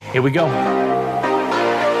Here we go.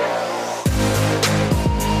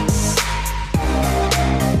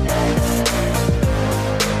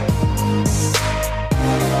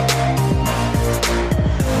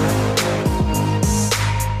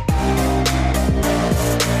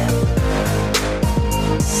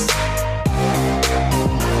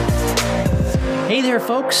 Hey there,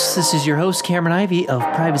 folks. This is your host, Cameron Ivey of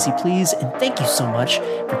Privacy Please, and thank you so much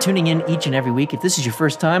for tuning in each and every week. If this is your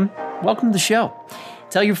first time, welcome to the show.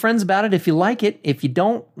 Tell your friends about it if you like it. If you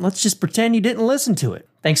don't, let's just pretend you didn't listen to it.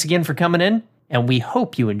 Thanks again for coming in, and we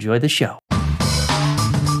hope you enjoy the show.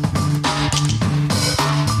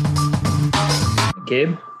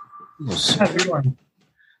 Gabe? How's everyone?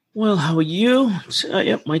 Well, how are you?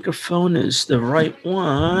 Yep, microphone is the right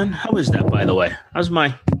one. How is that, by the way? How's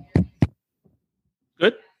my...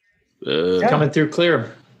 Good? Coming through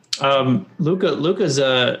clear. Luca's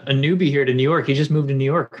a newbie here to New York. He just moved to New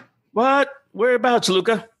York. What? Whereabouts,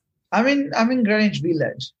 Luca? I'm in Greenwich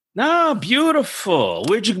Village. Ah, beautiful.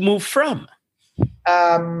 Where'd you move from?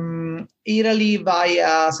 Italy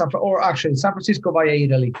via San Francisco via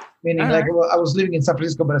Italy. Meaning, I was living in San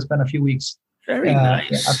Francisco, but I spent a few weeks. Very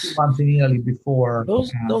nice. A few months in Italy before.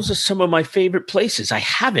 Those are some of my favorite places. I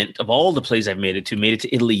haven't, of all the places I've made it to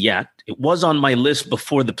Italy yet. It was on my list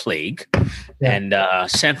before the plague. Yeah.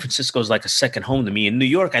 And San Francisco is like a second home to me. In New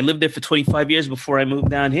York, I lived there for 25 years before I moved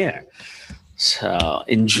down here. So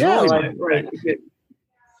enjoy.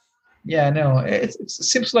 Yeah, no, it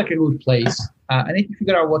seems like a good place. I need to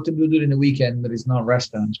figure out what to do during the weekend that is not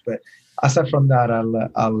restaurants. But aside from that,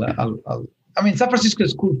 San Francisco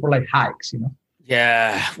is cool for like hikes, you know?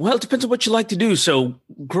 Yeah. Well, it depends on what you like to do. So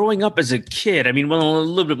growing up as a kid, a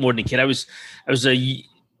little bit more than a kid, I was a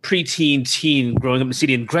preteen teen growing up in the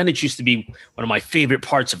city, and Greenwich used to be one of my favorite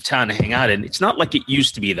parts of town to hang out in. It's not like it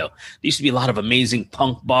used to be, though. There used to be a lot of amazing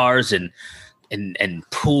punk bars and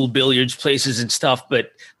pool billiards places and stuff,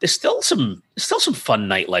 but there's still some fun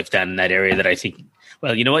nightlife down in that area that I think,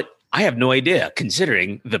 well, you know what? I have no idea,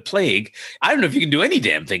 considering the plague. I don't know if you can do any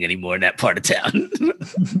damn thing anymore in that part of town.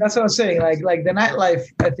 That's what I'm saying. Like the nightlife,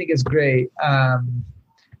 I think is great. But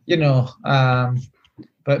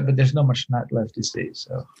there's not much nightlife these days.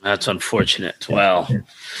 So that's unfortunate. Well,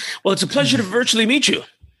 it's a pleasure to virtually meet you.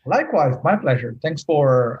 Likewise, my pleasure. Thanks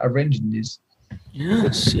for arranging this.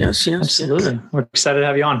 Yes. Absolutely. We're excited to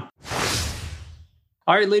have you on.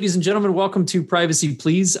 All right, ladies and gentlemen, welcome to Privacy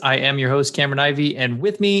Please. I am your host, Cameron Ivey, and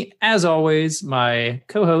with me, as always, my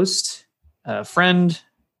co-host, friend,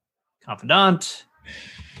 confidant,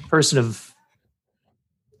 person of,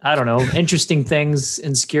 interesting things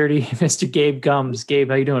in security, Mr. Gabe Gumbs. Gabe,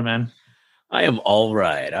 how you doing, man? I am all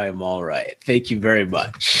right. Thank you very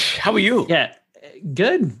much. How are you? Yeah,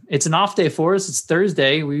 good. It's an off day for us. It's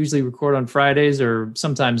Thursday. We usually record on Fridays or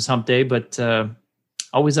sometimes hump day, but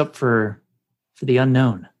always up for the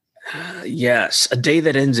unknown. Yes, a day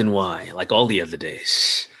that ends in Y, like all the other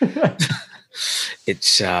days.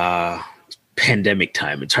 It's pandemic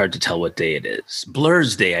time. It's hard to tell what day it is.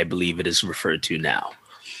 Blur's Day, I believe it is referred to now.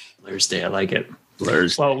 Blur's Day, I like it.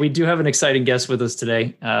 Blur's Well, we do have an exciting guest with us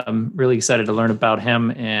today. I'm really excited to learn about him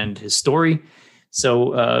and his story.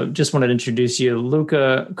 So just wanted to introduce you.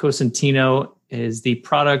 Luca Cosentino is the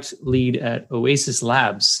product lead at Oasis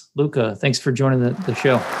Labs. Luca, thanks for joining the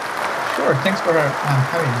show. Sure. Thanks for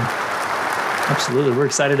having me. Absolutely. We're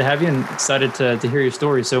excited to have you and excited to hear your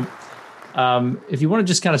story. So if you want to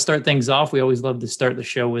just kind of start things off, we always love to start the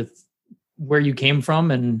show with where you came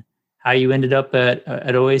from and how you ended up at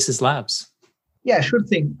Oasis Labs. Yeah, sure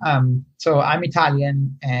thing. So I'm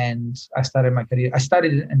Italian and I studied my career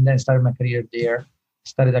there.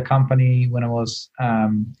 Started a company when I was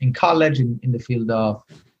in college in the field of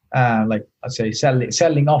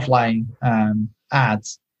selling offline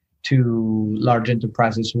ads to large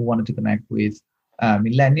enterprises who wanted to connect with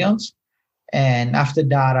millennials. And after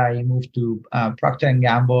that, I moved to Procter &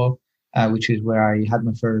 Gamble, which is where I had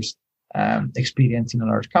my first experience in a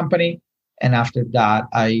large company. And after that,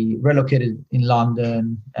 I relocated in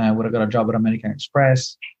London, where I got a job at American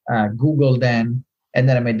Express, Google then, and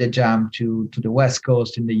then I made the jump to the West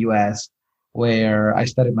Coast in the US, where I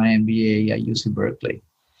studied my MBA at UC Berkeley.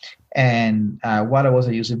 And while I was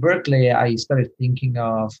at UC Berkeley, I started thinking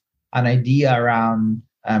of an idea around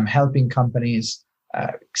helping companies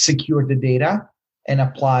secure the data and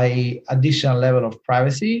apply additional level of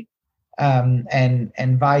privacy.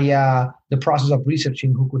 And via the process of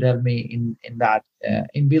researching who could help me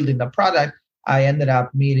in building the product, I ended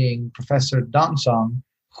up meeting Professor Dong Song,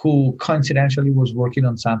 who coincidentally was working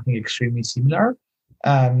on something extremely similar.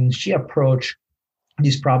 She approached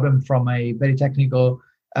this problem from a very technical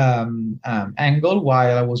angle,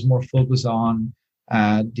 while I was more focused on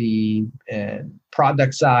the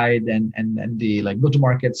product side and the like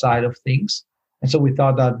go-to-market side of things. And so we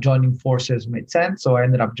thought that joining forces made sense. So I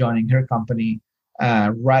ended up joining her company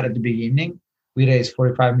right at the beginning. We raised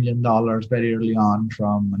 $45 million very early on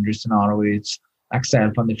from Andreessen Horowitz,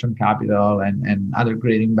 Accel Foundation Capital, and other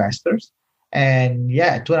great investors. And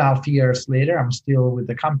yeah, 2.5 years later, I'm still with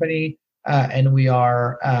the company, and we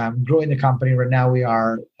are growing the company. Right now, we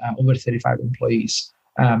are over 35 employees.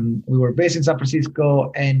 We were based in San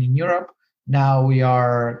Francisco and in Europe. Now we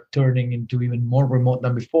are turning into even more remote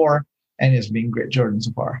than before, and it's been a great journey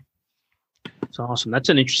so far. That's awesome. That's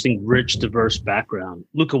an interesting, rich, diverse background.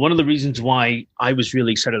 Luca, one of the reasons why I was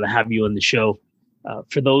really excited to have you on the show,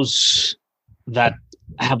 for those that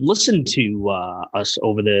have listened to us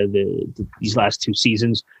over these last 2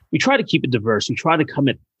 seasons, we try to keep it diverse. We try to come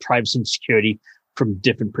at privacy and security from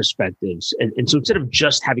different perspectives. And so instead of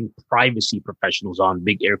just having privacy professionals on,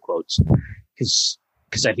 big air quotes,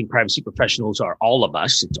 because I think privacy professionals are all of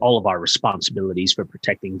us. It's all of our responsibilities for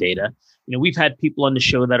protecting data. We've had people on the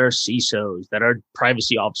show that are CISOs, that are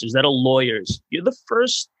privacy officers, that are lawyers. You're the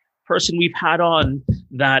first person we've had on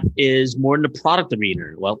that is more in the product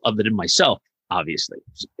arena. Well, other than myself, obviously,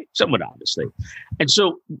 somewhat obviously. And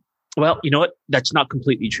so, well, you know what? That's not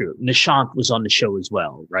completely true. Nishant was on the show as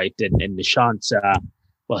well, right? And Nishant's,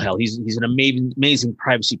 well, hell, he's an amazing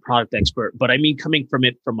privacy product expert. But I mean, coming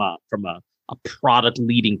from a product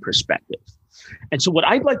leading perspective. And so what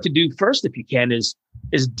I'd like to do first, if you can, is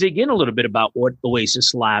dig in a little bit about what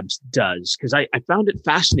Oasis Labs does, because I found it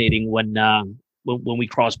fascinating when we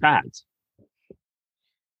cross paths.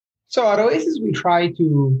 So at Oasis, we try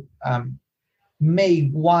to make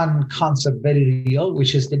one concept very real,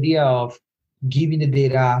 which is the idea of giving the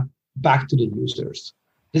data back to the users.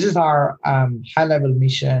 This is our high-level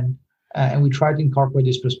mission, and we try to incorporate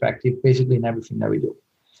this perspective basically in everything that we do.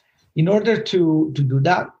 In order to do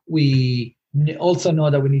that, we also know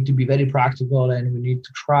that we need to be very practical, and we need to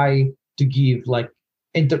try to give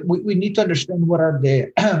we need to understand what are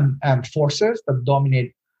the forces that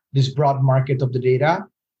dominate this broad market of the data,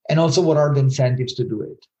 and also what are the incentives to do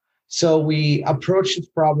it. So we approach this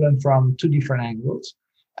problem from 2 different angles.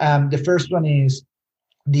 The first one is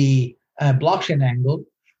the blockchain angle,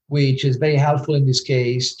 which is very helpful in this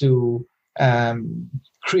case to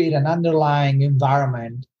create an underlying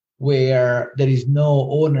environment where there is no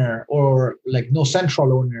owner or no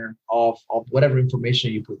central owner of whatever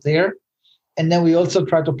information you put there. And then we also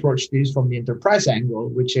try to approach this from the enterprise angle,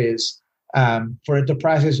 which is for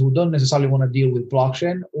enterprises who don't necessarily want to deal with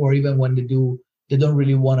blockchain, or even when they do, they don't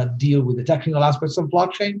really want to deal with the technical aspects of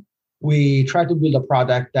blockchain. We try to build a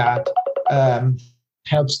product that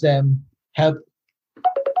helps them help.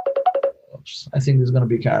 Oops, I think there's going to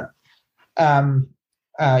be a cat.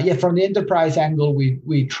 From the enterprise angle,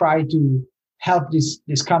 we try to help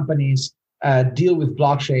these companies deal with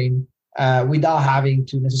blockchain without having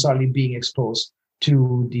to necessarily being exposed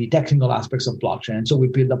to the technical aspects of blockchain. And so we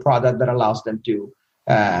build a product that allows them to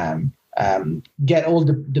get all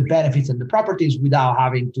the benefits and the properties without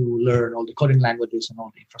having to learn all the coding languages and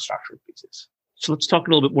all the infrastructure pieces. So let's talk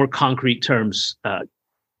in a little bit more concrete terms.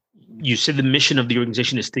 You said the mission of the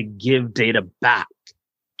organization is to give data back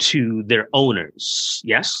to their owners.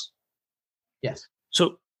 Yes? Yes.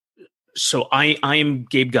 So I am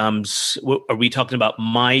Gabe Gums. Are we talking about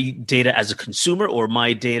my data as a consumer, or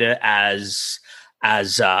my data as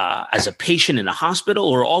a patient in a hospital,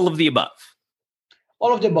 or all of the above?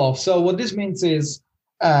 All of the above. So what this means is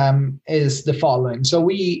the following. So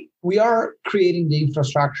we are creating the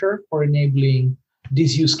infrastructure for enabling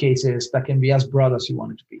these use cases that can be as broad as you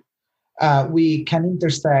want it to be. We can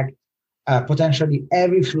intersect potentially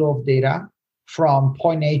every flow of data from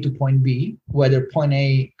point A to point B, whether point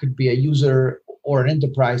A could be a user or an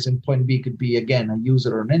enterprise, and point B could be, again, a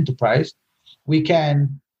user or an enterprise. We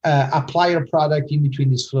can apply a product in between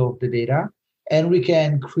this flow of the data, and we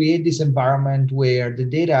can create this environment where the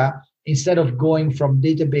data, instead of going from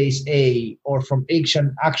database A or from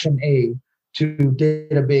action A to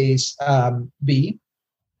database B,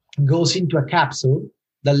 goes into a capsule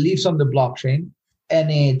that lives on the blockchain, and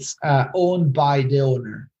it's owned by the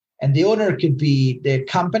owner. And the owner could be the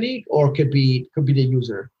company or could be the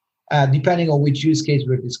user, depending on which use case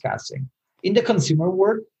we're discussing. In the consumer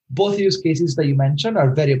world, both use cases that you mentioned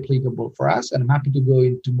are very applicable for us, and I'm happy to go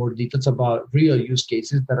into more details about real use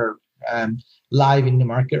cases that are live in the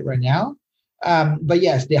market right now. But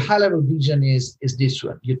yes, the high-level vision is this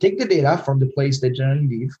one. You take the data from the place they generally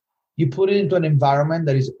live, you put it into an environment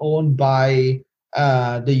that is owned by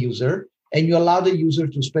the user, and you allow the user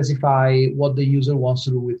to specify what the user wants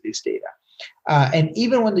to do with this data. And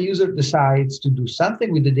even when the user decides to do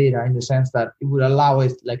something with the data, in the sense that it would allow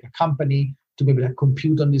it, like a company, to maybe like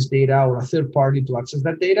compute on this data, or a third party to access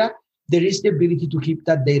that data, there is the ability to keep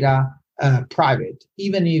that data private,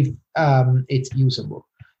 even if it's usable.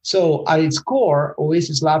 So at its core,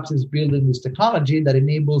 Oasis Labs is building this technology that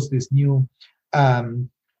enables this new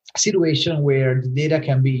situation where the data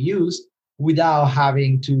can be used without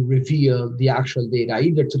having to reveal the actual data,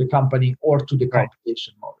 either to the company or to the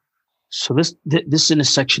computation model. So this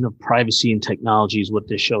intersection of privacy and technology is what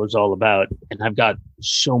this show is all about. And I've got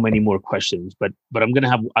so many more questions, but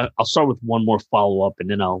I'll start with one more follow up, and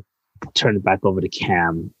then I'll turn it back over to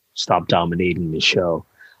Cam. Stop dominating the show.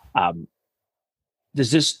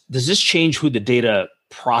 Does this change who the data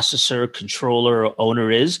processor, controller, or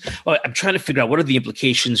owner is? Well, I'm trying to figure out what are the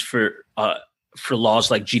implications for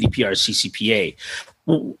laws like GDPR, CCPA.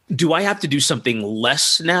 Do I have to do something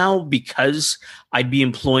less now because I'd be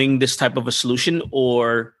employing this type of a solution,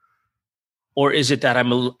 or is it that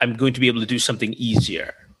I'm going to be able to do something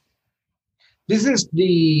easier? This is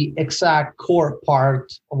the exact core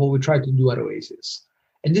part of what we try to do at Oasis,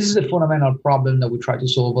 and this is a fundamental problem that we try to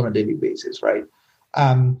solve on a daily basis, right?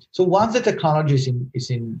 So once the technology is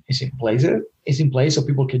in place, so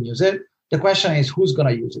people can use it. The question is, who's going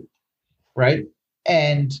to use it, right?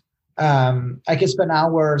 And I can spend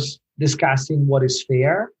hours discussing what is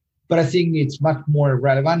fair, but I think it's much more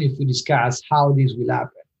relevant if we discuss how this will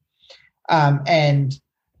happen.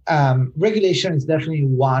 Regulation is definitely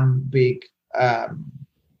one big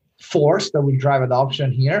force that will drive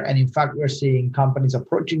adoption here. And in fact, we're seeing companies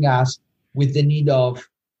approaching us with the need of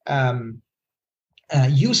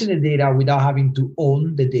using the data without having to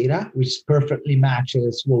own the data, which perfectly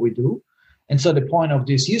matches what we do. And so the point of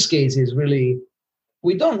this use case is really,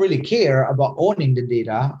 we don't really care about owning the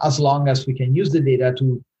data as long as we can use the data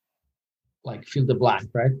to like fill the blank,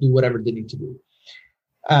 right? Do whatever they need to do.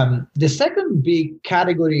 The second big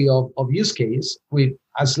category of use case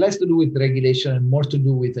has less to do with regulation and more to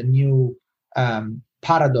do with a new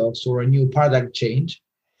paradox or a new paradigm change,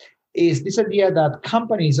 is this idea that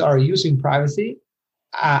companies are using privacy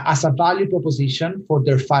as a value proposition for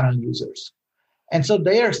their final users. And so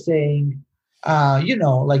they are saying,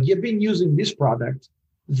 like you've been using this product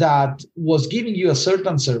that was giving you a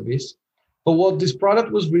certain service, but what this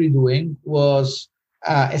product was really doing was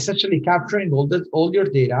essentially capturing all your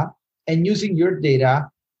data and using your data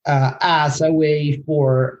as a way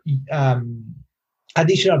for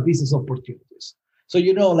additional business opportunities. So,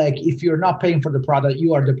 like if you're not paying for the product,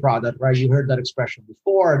 you are the product, right? You heard that expression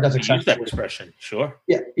before. That's exactly use that expression, sure.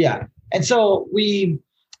 Yeah. And so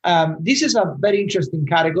this is a very interesting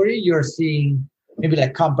category. You're seeing maybe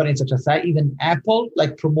like companies such as even Apple,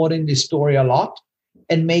 like promoting this story a lot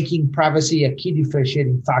and making privacy a key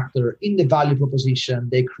differentiating factor in the value proposition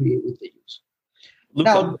they create with the use.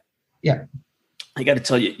 Luca, now, yeah. I got to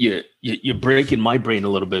tell you, you're breaking my brain a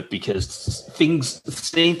little bit, because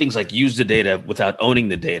saying things like use the data without owning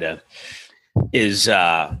the data is,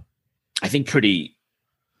 I think, pretty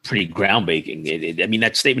groundbreaking. I mean,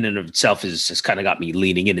 that statement in of itself has kind of got me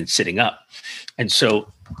leaning in and sitting up. And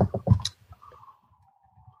so,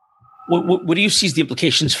 what do you see as the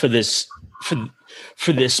implications for this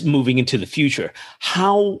for this moving into the future?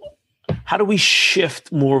 How do we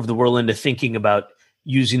shift more of the world into thinking about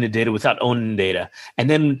using the data without owning data? And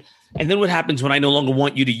then what happens when I no longer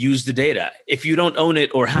want you to use the data? If you don't own it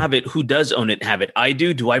or have it, who does own it and have it? I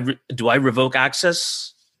do. Do I revoke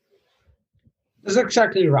access? That's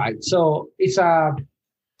exactly right. So it's a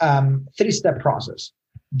 3-step process.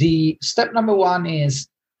 The step number one is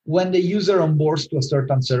when the user onboards to a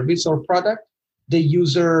certain service or product, the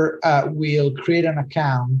user will create an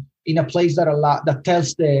account in a place that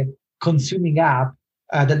tells the consuming app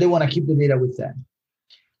that they want to keep the data with them.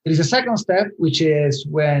 There is a second step, which is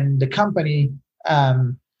when the company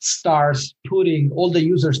starts putting all the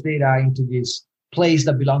user's data into this place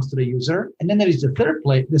that belongs to the user. And then there is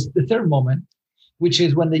the third moment, which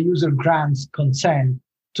is when the user grants consent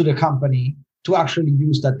to the company to actually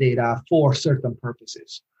use that data for certain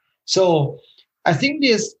purposes. So I think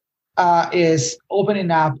this is opening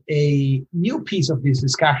up a new piece of this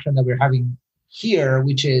discussion that we're having here,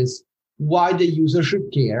 which is why the user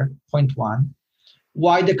should care, point one,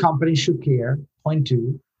 why the company should care, point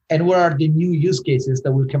two, and what are the new use cases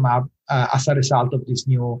that will come up as a result of this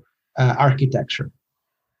new architecture.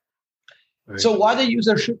 Right. So why the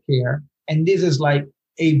user should care, and this is like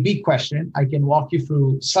a big question. I can walk you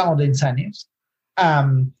through some of the incentives.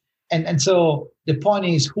 And so the point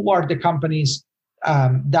is, who are the companies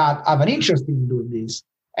that have an interest in doing this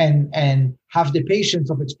and have the patience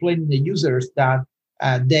of explaining to the users that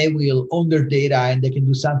they will own their data and they can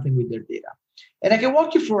do something with their data. And I can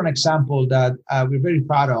walk you through an example that we're very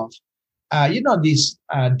proud of. This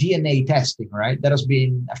DNA testing, right? That has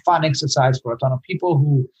been a fun exercise for a ton of people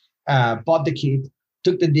who bought the kit,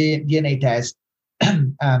 took the DNA test,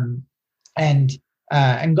 and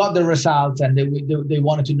got the results, and they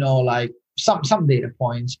wanted to know like some data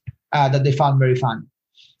points that they found very fun.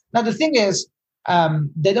 Now the thing is,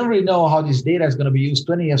 they don't really know how this data is going to be used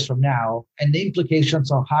 20 years from now, and the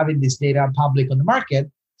implications of having this data public on the market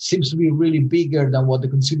seems to be really bigger than what the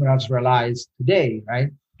consumer has realized today, right?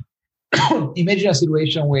 Imagine a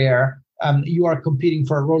situation where you are competing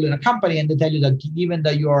for a role in a company, and they tell you that given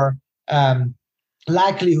that your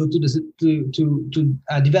likelihood to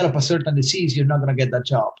develop a certain disease, you're not going to get that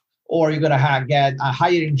job, or you're going to get a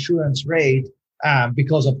higher insurance rate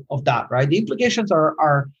because of that, right? The implications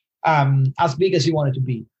are as big as you want it to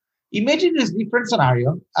be. Imagine this different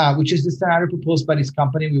scenario, which is the scenario proposed by this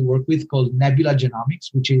company we work with called Nebula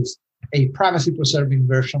Genomics, which is a privacy-preserving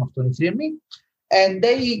version of 23andMe. And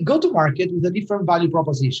they go to market with a different value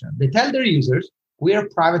proposition. They tell their users, we are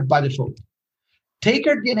private by default. Take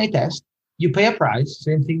our DNA test, you pay a price,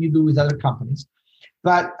 same thing you do with other companies.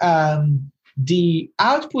 But the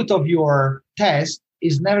output of your test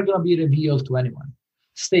is never going to be revealed to anyone.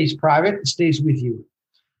 Stays private, stays with you.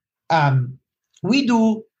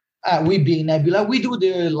 We being Nebula, we do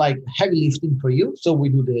the heavy lifting for you. So we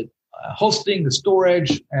do the hosting, the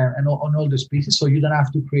storage, and on all these pieces. So you don't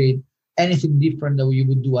have to create anything different than you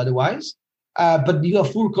would do otherwise. But you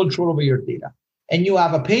have full control over your data. And you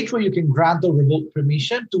have a page where you can grant or revoke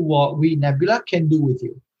permission to what we, Nebula, can do with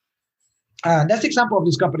you. That's the example of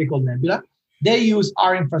this company called Nebula. They use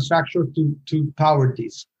our infrastructure to power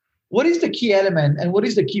this. What is the key element and what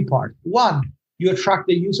is the key part? One, you attract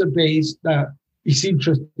the user base that is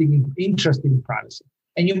interested in privacy.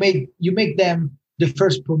 And you make them the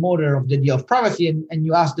first promoter of the idea of privacy, and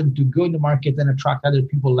you ask them to go in the market and attract other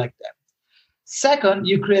people like them. Second,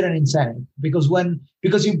 you create an incentive because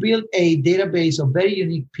you build a database of very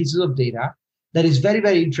unique pieces of data that is very,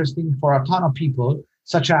 very interesting for a ton of people,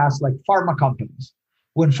 such as like pharma companies.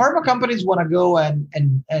 When pharma companies want to go and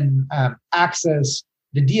access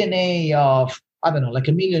the DNA of, I don't know, like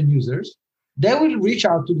 1 million users, they will reach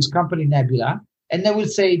out to this company Nebula and they will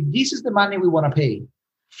say, this is the money we want to pay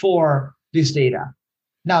for this data.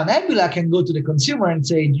 Now, Nebula can go to the consumer and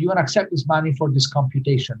say, do you want to accept this money for this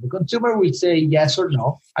computation? The consumer will say yes or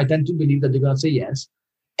no. I tend to believe that they're going to say yes.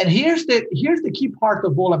 And here's the key part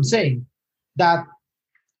of all I'm saying, that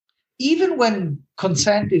even when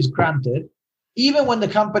consent is granted, even when the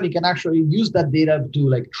company can actually use that data to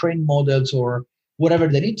like train models or whatever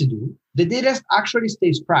they need to do, the data actually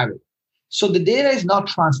stays private. So the data is not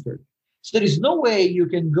transferred. So there is no way you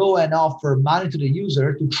can go and offer money to the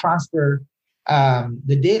user to transfer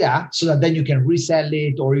the data so that then you can resell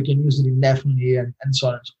it or you can use it indefinitely and so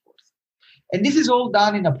on and so forth. And this is all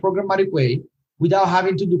done in a programmatic way without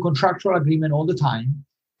having to do contractual agreement all the time.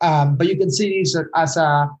 But you can see this as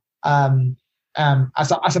a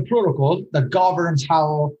protocol that governs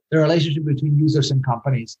how the relationship between users and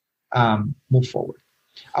companies move forward.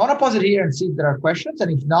 I want to pause it here and see if there are questions.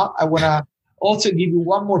 And if not, I want to also give you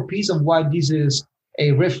one more piece of why this is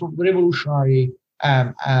a revolutionary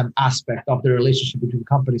aspect of the relationship between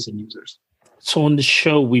companies and users. So on the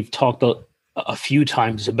show, we've talked a few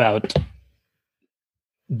times about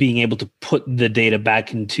being able to put the data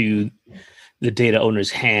back into the data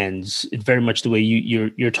owner's hands, very much the way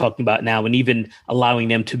you're talking about now, and even allowing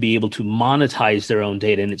them to be able to monetize their own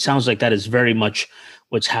data. And it sounds like that is very much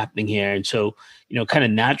what's happening here. And so, kind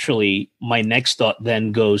of naturally, my next thought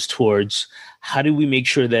then goes towards how do we make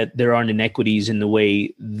sure that there aren't inequities in the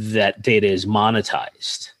way that data is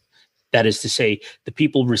monetized? That is to say, the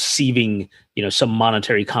people receiving, some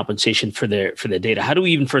monetary compensation for their data. How do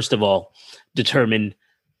we even, first of all, determine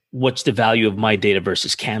what's the value of my data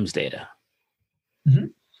versus Cam's data? Mm-hmm.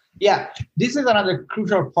 Yeah, this is another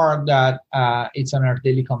crucial part that it's in our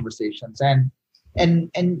daily conversations, and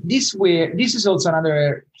this is also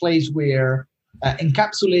another place where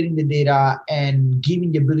encapsulating the data and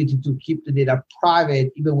giving the ability to keep the data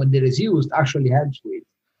private even when data is used actually helps with.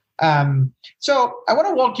 So I want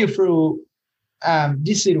to walk you through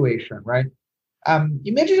this situation, right?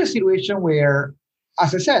 Imagine a situation where,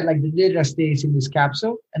 as I said, like the data stays in this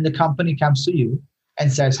capsule and the company comes to you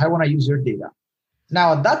and says, I want to use your data.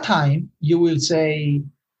 Now, at that time, you will say,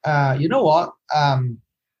 you know what? I'm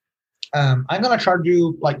going to charge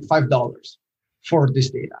you like $5 for this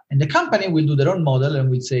data. And the company will do their own model and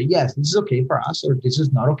will say, yes, this is okay for us, or this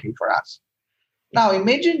is not okay for us. Now,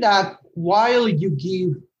 imagine that while you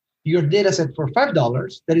give your data set for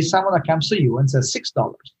 $5, there is someone that comes to you and says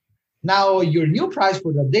 $6. Now your new price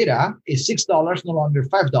for the data is $6, no longer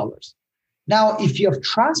 $5. Now, if you have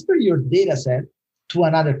transferred your data set to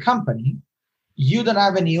another company, you don't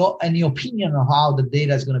have any opinion on how the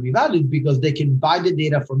data is going to be valued because they can buy the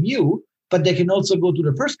data from you, but they can also go to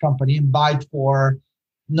the first company and buy it for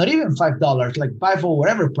not even $5, like buy for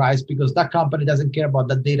whatever price, because that company doesn't care about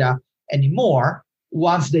that data anymore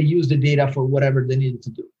once they use the data for whatever they need to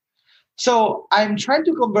do. So I'm trying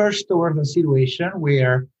to converge towards a situation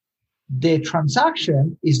where the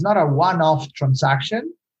transaction is not a one-off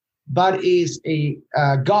transaction, but is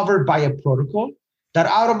governed by a protocol that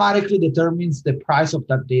automatically determines the price of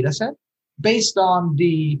that data set based on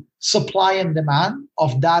the supply and demand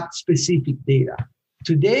of that specific data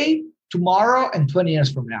today, tomorrow, and 20 years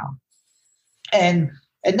from now. And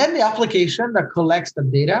then the application that collects the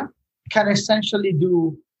data can essentially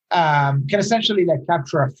like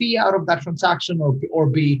capture a fee out of that transaction or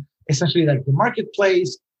be essentially like the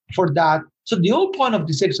marketplace for that. So the whole point of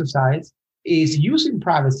this exercise is using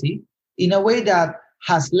privacy in a way that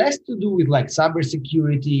has less to do with like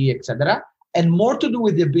cybersecurity, etc., and more to do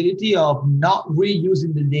with the ability of not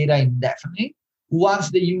reusing the data indefinitely once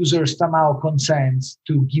the user somehow consents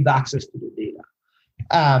to give access to the data.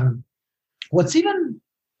 What's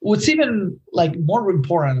even like more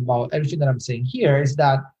important about everything that I'm saying here is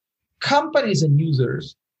that companies and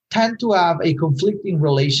users tend to have a conflicting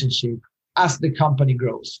relationship as the company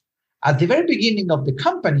grows. At the very beginning of the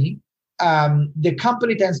company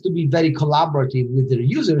tends to be very collaborative with their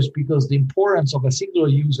users because the importance of a single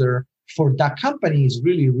user for that company is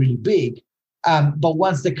really, really big. But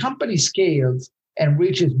once the company scales and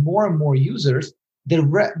reaches more and more users,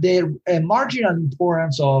 the marginal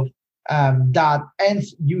importance of that end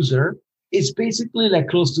user is basically like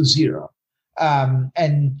close to zero.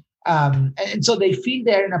 And so they feel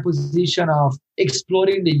they're in a position of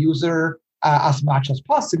exploiting the user as much as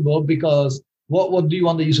possible because what do you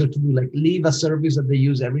want the user to do? Like leave a service that they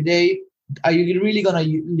use every day? Are you really going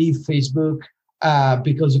to leave Facebook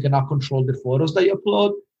because you cannot control the photos that you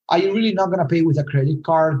upload? Are you really not going to pay with a credit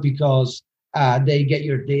card because they get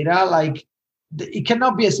your data? Like it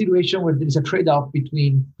cannot be a situation where there is a trade-off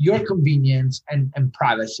between your convenience and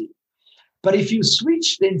privacy. But if you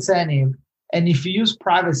switch the incentive and if you use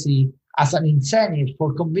privacy as an incentive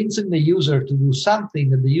for convincing the user to do something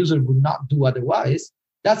that the user would not do otherwise,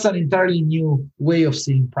 that's an entirely new way of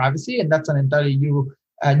seeing privacy, and that's an entirely new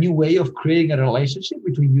way of creating a relationship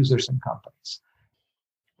between users and companies.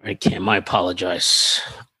 All right, Cam, I apologize.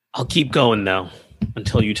 I'll keep going though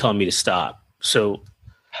until you tell me to stop. So,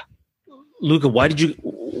 Luca, why did you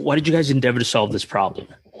guys endeavor to solve this problem?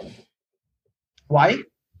 Why?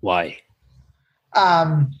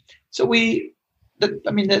 So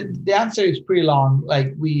the answer is pretty long.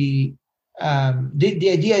 Like the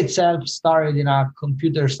idea itself started in a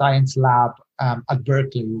computer science lab at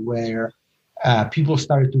Berkeley, where people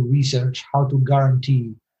started to research how to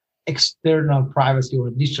guarantee external privacy or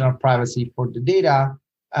additional privacy for the data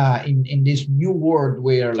in this new world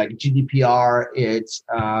where like GDPR it's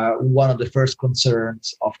one of the first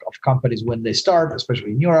concerns of companies when they start,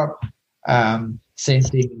 especially in Europe. Same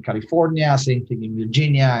thing in California, same thing in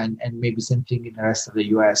Virginia, and maybe same thing in the rest of the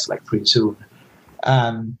US, like pretty soon.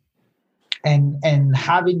 And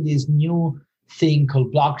having this new thing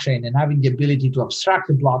called blockchain and having the ability to abstract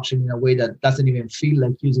the blockchain in a way that doesn't even feel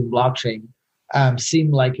like using blockchain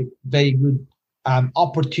seemed like a very good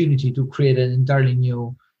opportunity to create an entirely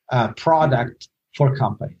new product for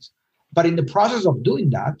companies. But in the process of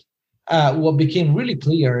doing that, what became really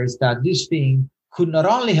clear is that this thing could not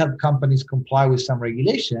only help companies comply with some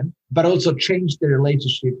regulation, but also change the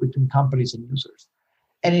relationship between companies and users.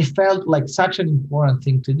 And it felt like such an important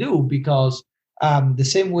thing to do because the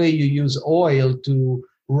same way you use oil to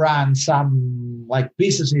run some like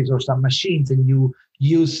businesses or some machines and you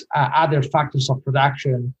use other factors of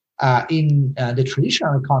production in the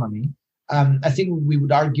traditional economy, I think we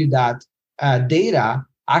would argue that data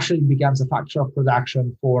actually becomes a factor of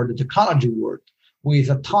production for the technology world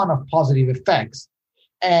with a ton of positive effects.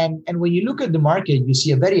 And when you look at the market, you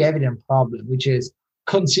see a very evident problem, which is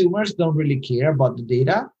consumers don't really care about the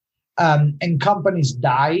data, and companies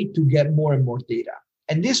die to get more and more data.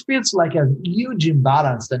 And this feels like a huge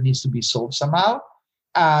imbalance that needs to be solved somehow.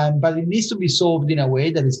 But it needs to be solved in a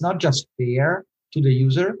way that is not just fair to the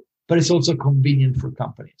user, but it's also convenient for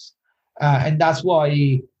companies. And that's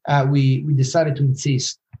why we decided to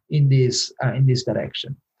insist in this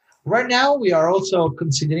direction. Right now, we are also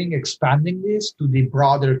considering expanding this to the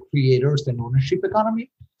broader creators and ownership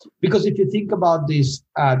economy. Because if you think about this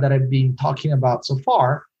that I've been talking about so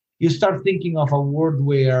far, you start thinking of a world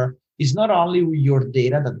where it's not only your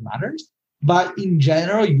data that matters, but in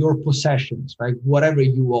general, your possessions, right? Whatever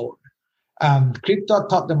you own. Crypto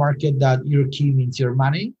taught the market that your key means your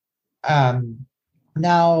money.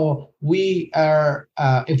 Now we are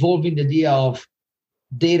evolving the idea of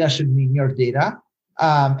data should mean your data.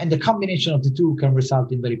 And the combination of the two can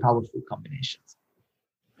result in very powerful combinations.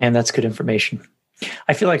 And that's good information.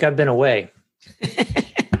 I feel like I've been away.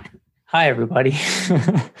 Hi, everybody.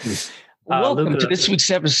 Welcome Luca. to this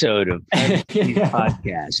week's episode of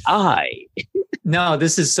podcast. No,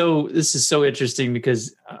 this is so interesting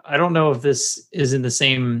because I don't know if this is in the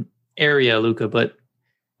same area, Luca, but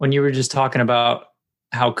when you were just talking about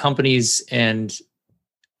how companies and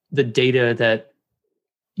the data that,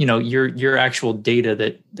 your actual data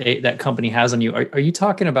that company has on you, are you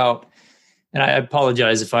talking about, and I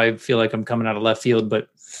apologize if I feel like I'm coming out of left field, but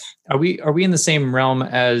are we in the same realm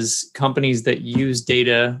as companies that use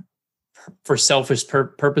data for selfish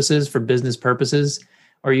purposes, for business purposes?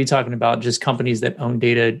 Or are you talking about just companies that own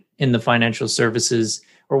data in the financial services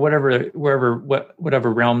or whatever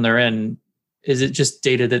realm they're in? Is it just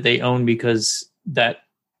data that they own because that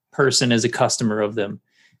person is a customer of them?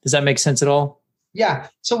 Does that make sense at all? Yeah.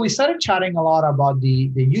 So we started chatting a lot about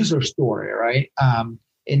the user story, right?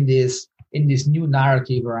 In this new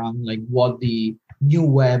narrative around like what the new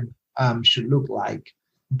web should look like.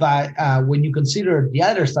 But when you consider the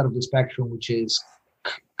other side of the spectrum, which is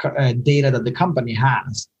data that the company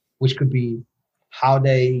has, which could be how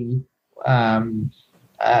they, I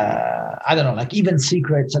don't know, like even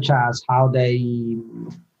secrets such as how they,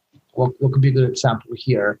 what could be a good example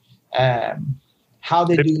here? How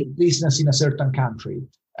they do business in a certain country,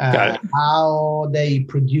 how they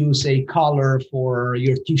produce a color for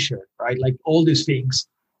your T-shirt, right? Like all these things,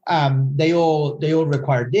 they all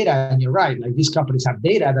require data. And you're right, like these companies have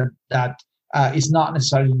data that is not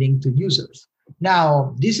necessarily linked to users.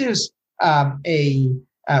 Now, this is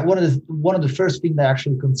one of the first things I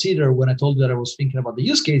actually considered when I told you that I was thinking about the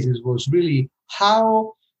use cases was really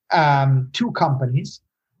how two companies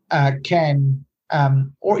can.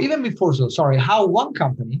 Or even before, how one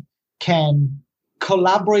company can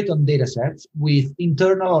collaborate on data sets with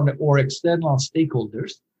internal or external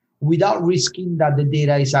stakeholders without risking that the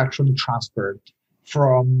data is actually transferred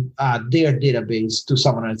from their database to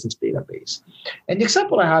someone else's database. And the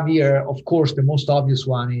example I have here, of course, the most obvious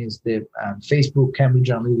one is the Facebook Cambridge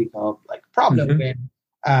Analytica problem when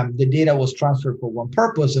the data was transferred for one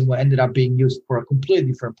purpose and what ended up being used for a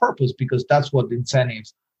completely different purpose because that's what the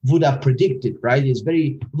incentives would have predicted, right? It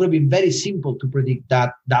would have been very simple to predict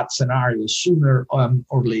that scenario sooner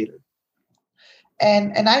or later.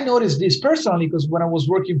 And I noticed this personally because when I was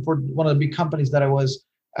working for one of the big companies that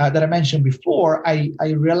I mentioned before, I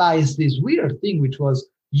realized this weird thing, which was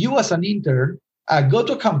you as an intern go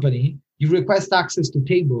to a company, you request access to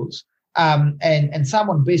tables, and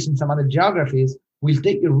someone based in some other geographies will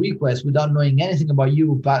take your request without knowing anything about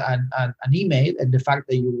you but an email and the fact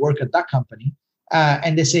that you work at that company.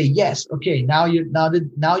 And they say yes, okay. Now you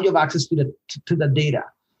have access to the data,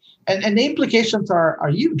 and the implications are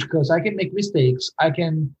huge because I can make mistakes, I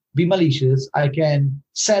can be malicious, I can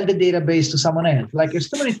sell the database to someone else. Like there's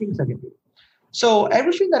so many things I can do. So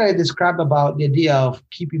everything that I described about the idea of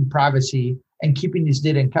keeping privacy and keeping this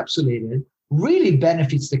data encapsulated really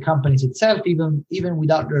benefits the companies itself, even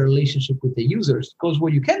without the relationship with the users. Because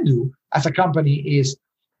what you can do as a company is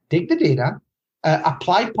take the data.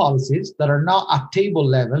 Apply policies that are not at table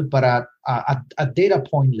level, but at a data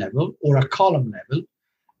point level or a column level.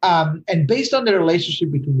 And based on the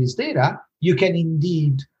relationship between this data, you can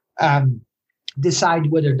indeed decide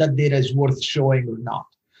whether that data is worth showing or not.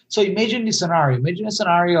 So imagine this scenario. Imagine a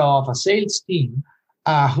scenario of a sales team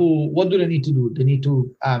what do they need to do? They need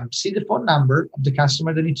to see the phone number of the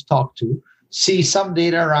customer they need to talk to, see some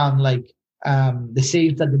data around like the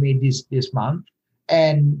sales that they made this month,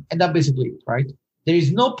 and that basically it, right? There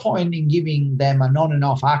is no point in giving them an on and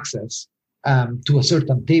off access to a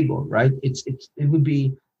certain table, right? It would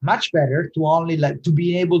be much better to only to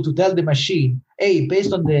be able to tell the machine, hey,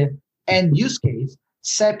 based on the end use case,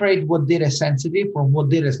 separate what data is sensitive from what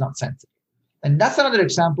data is not sensitive. And that's another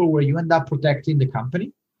example where you end up protecting the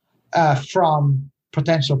company from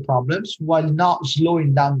potential problems while not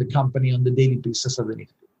slowing down the company on the daily basis that they need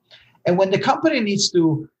to do. And when the company needs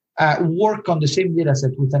to work on the same data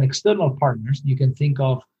set with an external partners, you can think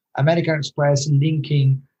of American Express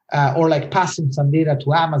linking or like passing some data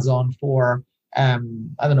to Amazon for,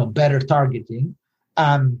 better targeting.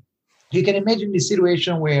 You can imagine the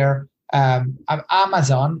situation where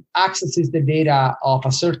Amazon accesses the data of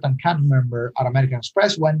a certain account member at American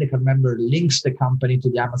Express when the account member links the company to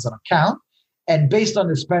the Amazon account. And based on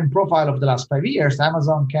the spend profile of the last 5 years,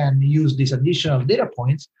 Amazon can use these additional data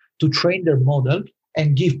points to train their model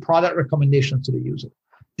and give product recommendations to the user.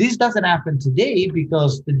 This doesn't happen today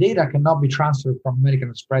because the data cannot be transferred from American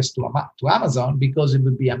Express to Amazon, because it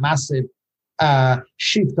would be a massive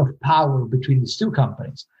shift of power between these two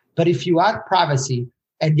companies. But if you add privacy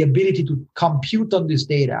and the ability to compute on this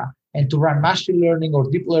data and to run machine learning or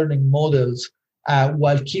deep learning models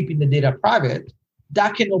while keeping the data private,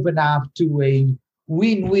 that can open up to a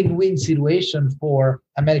win-win-win situation for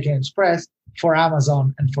American Express, for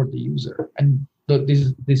Amazon, and for the user. And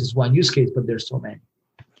this is one use case, but there's so many.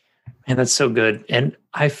 Man, that's so good. And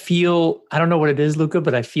I don't know what it is, Luca,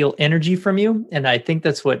 but I feel energy from you. And I think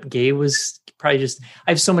that's what Gabe was probably just,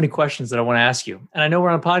 I have so many questions that I want to ask you. And I know we're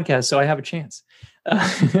on a podcast, so I have a chance.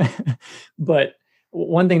 But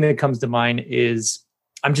one thing that comes to mind is,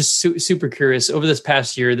 I'm just super curious. Over this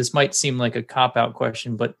past year, this might seem like a cop-out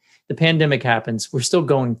question, but the pandemic happens. We're still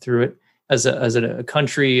going through it as a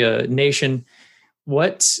country, a nation.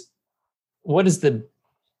 What is the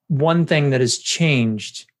one thing that has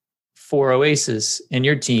changed for Oasis and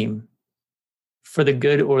your team, for the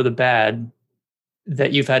good or the bad,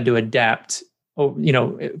 that you've had to adapt,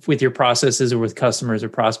 with your processes or with customers or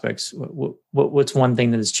prospects? What's one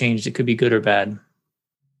thing that has changed? It could be good or bad.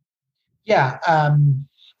 Yeah,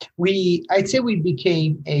 I'd say we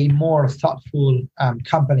became a more thoughtful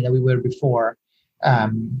company than we were before,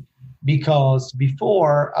 because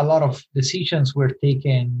before a lot of decisions were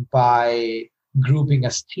taken by grouping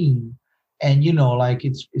as team, and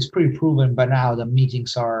it's pretty proven by now that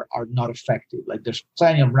meetings are not effective. Like, there's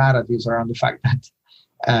plenty of narratives around the fact that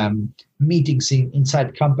meetings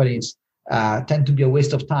inside companies tend to be a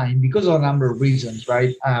waste of time because of a number of reasons,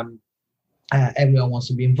 right? Everyone wants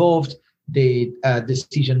to be involved. The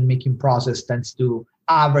decision-making process tends to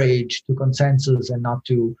average to consensus and not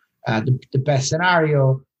to the best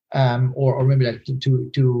scenario, or maybe like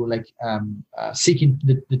seeking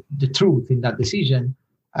the truth in that decision.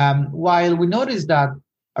 While we notice that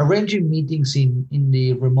arranging meetings in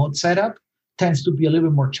the remote setup tends to be a little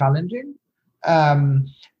bit more challenging,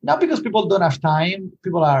 not because people don't have time,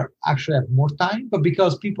 people actually have more time, but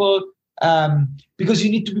because because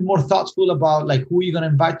you need to be more thoughtful about like who you're going to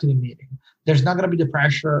invite to the meeting. There's not going to be the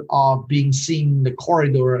pressure of being seen in the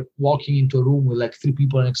corridor, walking into a room with like 3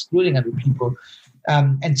 people and excluding other people.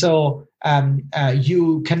 And so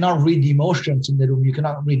you cannot read the emotions in the room. You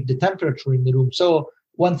cannot read the temperature in the room. So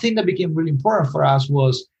one thing that became really important for us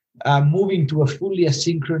was moving to a fully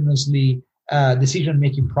asynchronously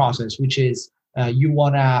decision-making process, which is you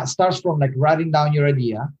want to start from like writing down your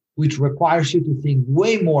idea, which requires you to think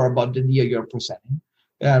way more about the idea you're presenting.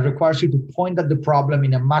 Requires you to point at the problem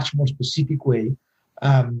in a much more specific way,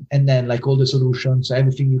 and then like all the solutions,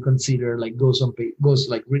 everything you consider like goes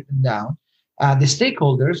like written down. The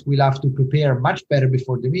stakeholders will have to prepare much better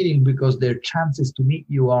before the meeting because their chances to meet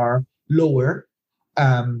you are lower,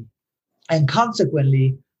 and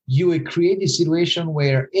consequently, you will create a situation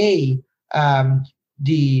where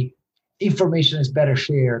the information is better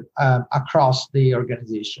shared across the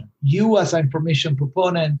organization. You as an information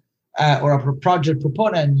proponent or a project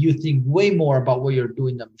proponent, you think way more about what you're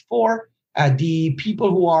doing than before. The people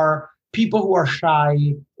who are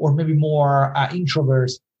shy or maybe more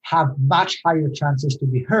introverts have much higher chances to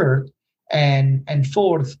be heard. And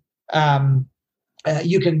fourth,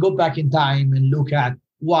 you can go back in time and look at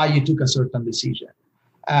why you took a certain decision.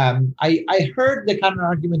 I heard the counter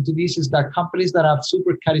argument to this is that companies that have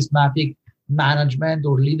super charismatic management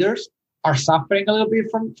or leaders are suffering a little bit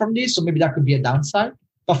from this. So maybe that could be a downside.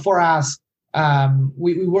 But for us,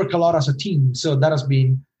 we work a lot as a team. So that has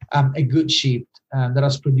been a good shift that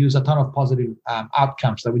has produced a ton of positive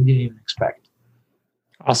outcomes that we didn't even expect.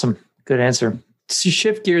 Awesome. Good answer. To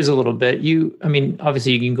shift gears a little bit,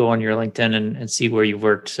 obviously you can go on your LinkedIn and see where you've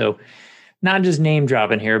worked. So not just name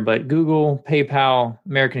dropping here, but Google, PayPal,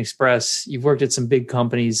 American Express, you've worked at some big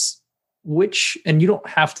companies, and you don't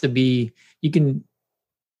have to be, you can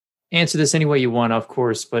answer this any way you want, of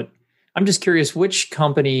course, but I'm just curious, which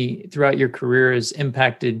company throughout your career has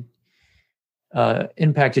impacted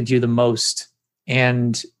you the most,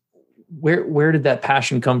 and where did that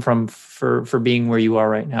passion come from for being where you are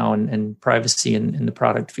right now and privacy in the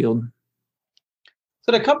product field?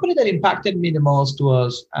 So the company that impacted me the most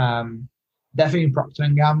was definitely Procter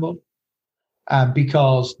 & Gamble,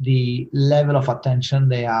 because the level of attention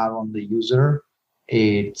they have on the user,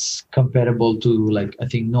 it's comparable to like I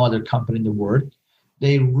think no other company in the world.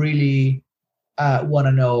 They really want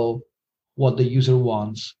to know what the user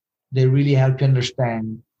wants. They really help you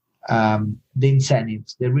understand the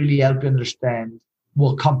incentives. They really help you understand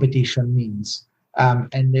what competition means.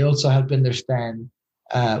 And they also help understand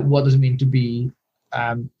what does it mean to be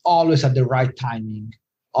always at the right timing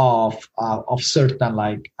of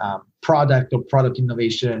certain product or product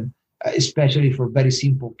innovation, especially for very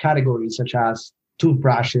simple categories such as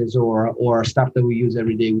toothbrushes or stuff that we use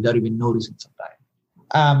every day without even noticing sometimes.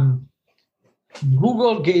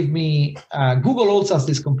 Google also has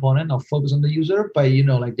this component of focus on the user, but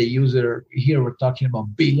the user here, we're talking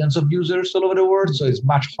about billions of users all over the world. So it's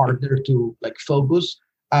much harder to focus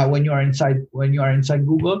when you are inside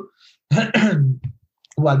Google.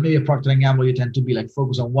 Well, maybe at Procter & Gamble, you tend to be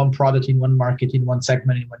focused on one product in one market, in one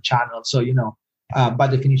segment, in one channel. So, by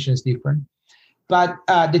definition, it's different. But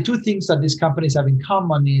the two things that these companies have in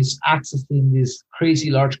common is accessing this crazy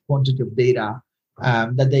large quantity of data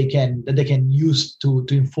that they can use to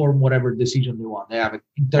inform whatever decision they want. They have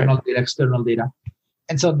internal data, external data,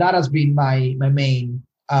 and so that has been my main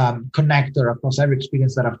connector across every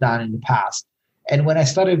experience that I've done in the past. And when I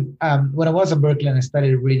started, when I was at Berkeley, and I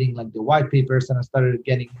started reading the white papers, and I started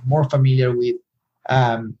getting more familiar with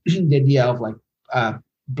the idea of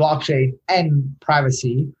blockchain and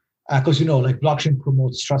privacy, because blockchain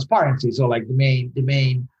promotes transparency. So the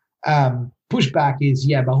main pushback is,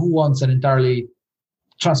 but who wants an entirely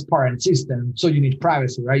transparent system? So you need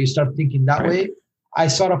privacy, right? You start thinking that way. I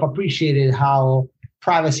sort of appreciated how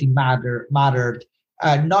privacy mattered,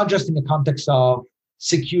 not just in the context of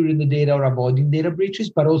securing the data or avoiding data breaches,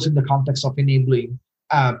 but also in the context of enabling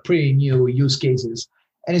pretty new use cases.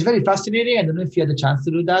 And it's very fascinating. I don't know if you had a chance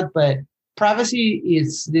to do that, but privacy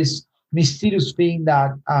is this mysterious thing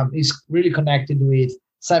that is really connected with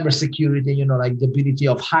cybersecurity, the ability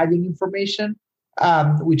of hiding information,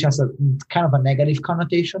 which has a kind of a negative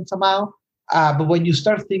connotation somehow. But when you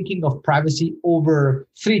start thinking of privacy over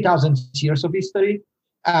 3,000 years of history,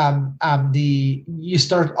 you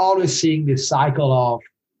start always seeing this cycle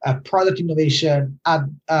of product innovation at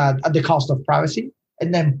the cost of privacy,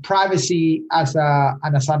 and then privacy as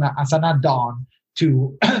an add-on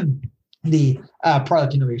to the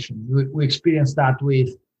product innovation. We experienced that with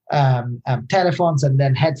telephones, and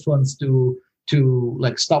then headphones to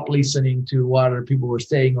stop listening to what other people were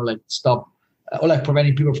saying, or stop or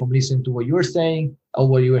preventing people from listening to what you were saying or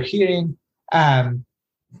what you were hearing. And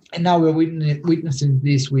now we're witnessing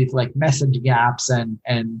this with messaging apps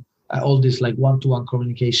and all these one-to-one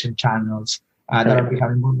communication channels that are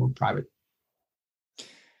becoming more and more private.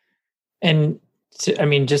 And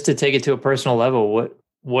just to take it to a personal level,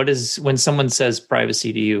 what is, when someone says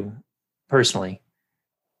privacy to you personally,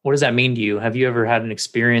 what does that mean to you? Have you ever had an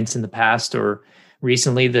experience in the past or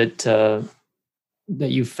recently that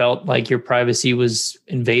you felt like your privacy was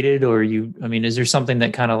invaded, or is there something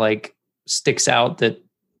that kind of sticks out that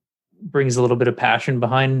brings a little bit of passion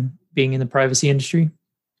behind being in the privacy industry?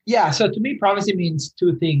 Yeah. So to me, privacy means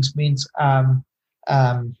two things. Means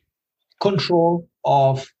control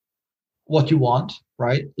of what you want,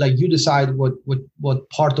 right? You decide what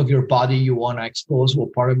part of your body you want to expose,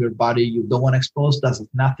 what part of your body you don't want to expose. That has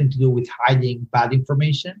nothing to do with hiding bad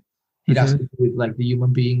information. It has to do with the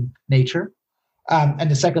human being nature. And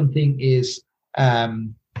the second thing is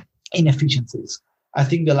inefficiencies. I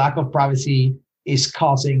think the lack of privacy is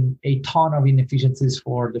causing a ton of inefficiencies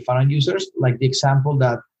for the final users. Like the example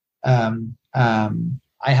that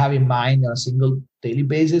I have in mind on a single daily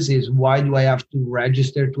basis is, why do I have to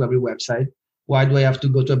register to every website? Why do I have to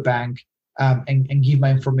go to a bank and give my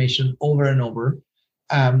information over and over?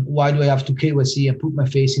 Why do I have to KYC and put my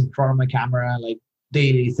face in front of my camera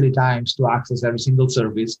daily 3 times to access every single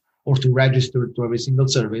service or to register to every single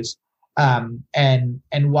service? And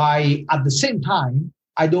why at the same time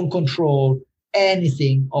I don't control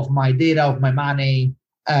anything of my data, of my money,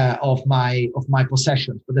 of my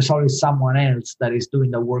possessions, but there's always someone else that is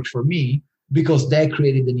doing the work for me because they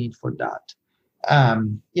created the need for that.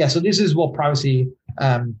 So this is what privacy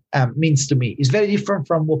means to me. It's very different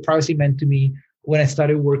from what privacy meant to me when I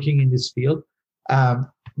started working in this field.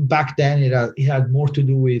 Back then, it had more to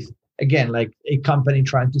do with, again, a company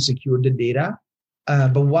trying to secure the data.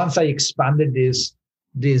 But once I expanded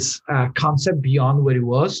this concept beyond where it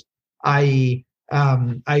was, I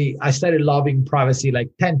started loving privacy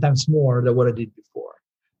 10 times more than what I did before.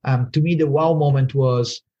 To me, the wow moment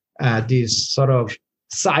was this sort of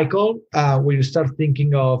cycle where you start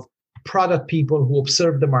thinking of product people who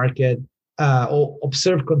observe the market or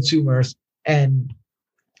observe consumers and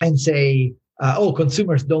say,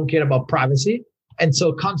 consumers don't care about privacy. And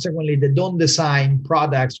so consequently, they don't design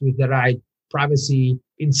products with the right privacy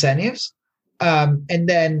incentives. And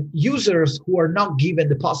then users who are not given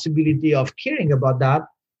the possibility of caring about that,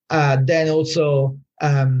 then also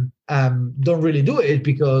don't really do it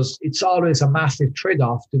because it's always a massive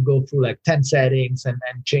trade-off to go through like 10 settings and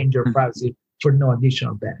change your privacy for no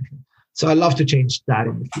additional benefit. So I love to change that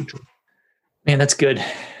in the future. Man, that's good.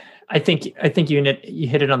 I think you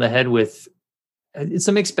hit it on the head with, it's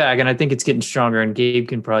a mixed bag, and I think it's getting stronger, and Gabe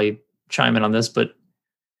can probably chime in on this, but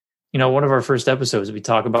one of our first episodes, we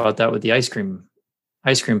talk about that with the ice cream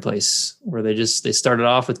place, where they started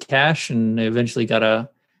off with cash and they eventually got a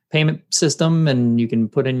payment system, and you can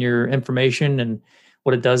put in your information, and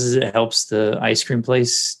what it does is it helps the ice cream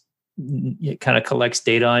place. It kind of collects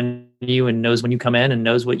data on you and knows when you come in and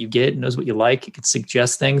knows what you get, knows what you like. It can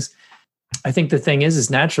suggest things. I think the thing is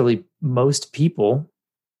naturally most people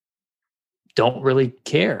don't really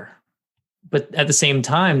care, but at the same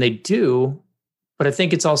time they do. But I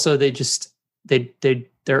think it's also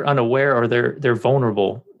they're unaware, or they're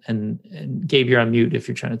vulnerable. And Gabe, you're on mute if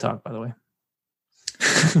you're trying to talk, by the way.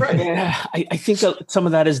 Right. Yeah, I think some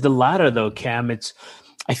of that is the latter, though, Cam.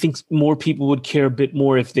 I think more people would care a bit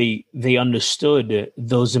more if they understood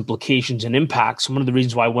those implications and impacts. One of the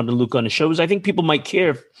reasons why I wanted Luca on the show is I think people might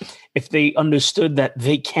care if they understood that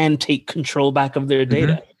they can take control back of their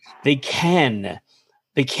data. Mm-hmm.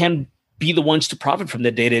 They can be the ones to profit from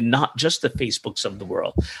the data, not just the Facebooks of the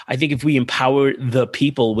world. I think if we empower the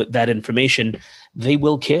people with that information, they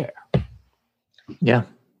will care. Yeah.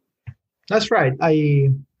 That's right.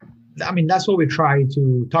 I mean, that's what we try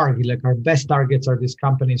to target. Like our best targets are these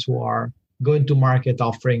companies who are going to market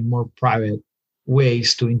offering more private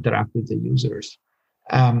ways to interact with the users.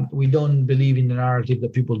 We don't believe in the narrative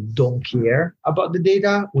that people don't care about the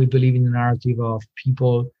data. We believe in the narrative of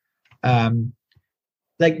people,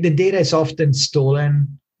 like the data is often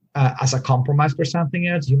stolen as a compromise for something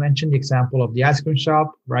else. You mentioned the example of the ice cream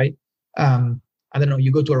shop, right? I don't know,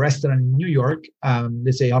 you go to a restaurant in New York,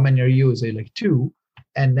 they say, how many are you? Say like 2.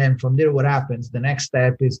 And then from there, what happens? The next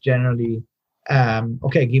step is generally,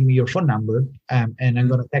 okay, give me your phone number, and I'm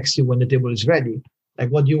going to text you when the table is ready. Like,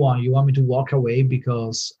 what do you want? You want me to walk away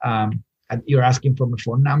because you're asking for my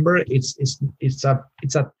phone number? It's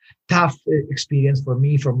a tough experience for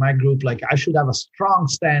me, for my group. Like, I should have a strong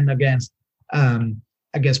stand against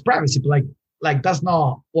privacy. But like that's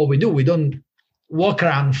not what we do. We don't walk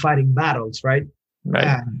around fighting battles, right?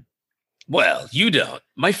 Right. Well, you don't.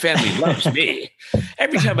 My family loves me.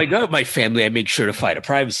 Every time I go with my family, I make sure to fight a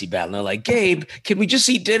privacy battle. And they're like, Gabe, can we just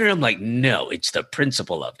eat dinner? I'm like, no, it's the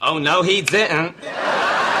principle of it. Oh, no, he didn't.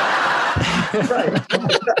 Right.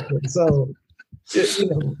 So,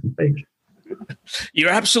 You're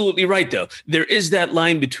absolutely right, though. There is that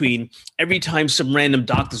line between every time some random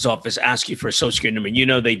doctor's office asks you for a social security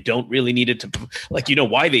number, they don't really need it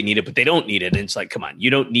why they need it, but they don't need it. And it's like, come on, you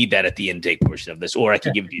don't need that at the intake portion of this, or I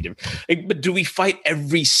can give it to you. But do we fight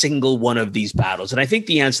every single one of these battles? And I think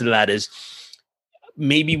the answer to that is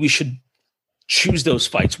maybe we should choose those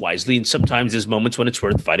fights wisely. And sometimes there's moments when it's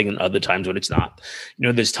worth fighting and other times when it's not.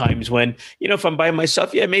 There's times when, if I'm by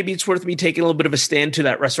myself, maybe it's worth me taking a little bit of a stand to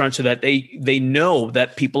that restaurant so that they know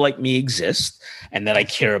that people like me exist and that I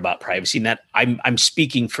care about privacy, and that I'm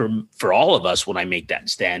speaking for all of us when I make that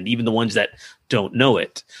stand, even the ones that don't know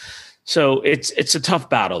it. So it's a tough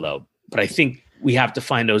battle, though. But I think we have to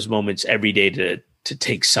find those moments every day to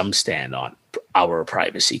take some stand on our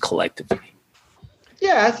privacy collectively.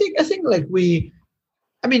 Yeah, I think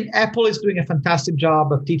Apple is doing a fantastic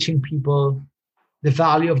job of teaching people the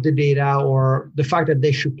value of the data, or the fact that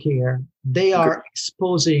they should care. They are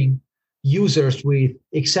exposing users with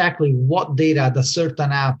exactly what data the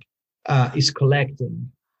certain app is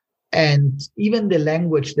collecting. And even the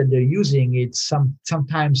language that they're using, it's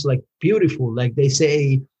sometimes like beautiful. Like they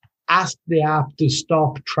say, ask the app to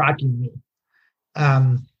stop tracking me.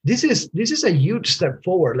 This is a huge step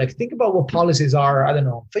forward. Like, think about what policies are. I don't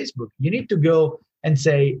know, Facebook. You need to go and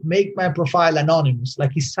say, make my profile anonymous.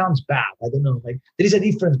 Like, it sounds bad. I don't know. Like, there is a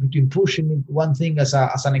difference between pushing one thing as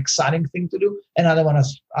an exciting thing to do, and another one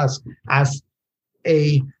as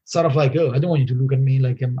a sort of like, oh, I don't want you to look at me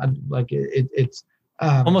like it's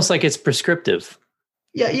almost like it's prescriptive.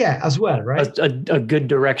 Yeah, as well, right? A good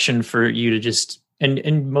direction for you to just.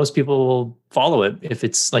 And most people will follow it if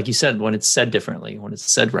it's, like you said, when it's said differently, when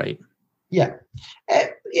it's said right. Yeah,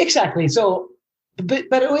 exactly. So, but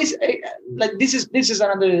Oasis, like this is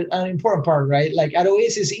an important part, right? Like at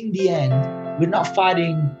Oasis, in the end, we're not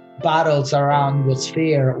fighting battles around what's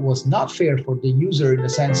fair, what's not fair for the user, in the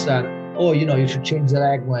sense that, you should change the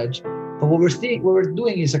language. But what we're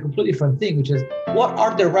doing is a completely different thing, which is, what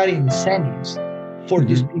are the right incentives for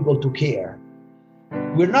these people to care?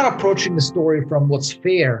 We're not approaching the story from what's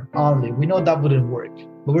fair only. We know that wouldn't work.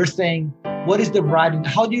 But we're saying, what is the right,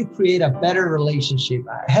 how do you create a better relationship,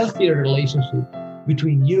 a healthier relationship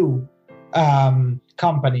between you,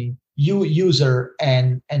 company, you user,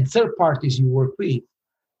 and third parties you work with,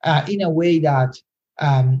 in a way that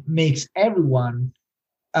makes everyone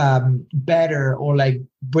better, or like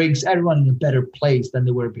brings everyone in a better place than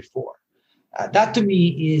they were before. That to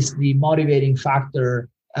me is the motivating factor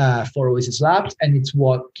for Oasis Labs, and it's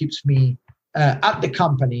what keeps me at the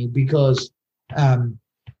company, because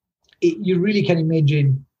you really can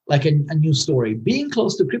imagine like a new story. Being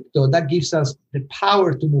close to crypto, that gives us the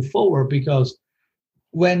power to move forward, because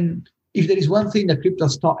if there is one thing that crypto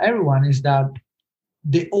has taught everyone, is that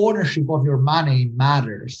the ownership of your money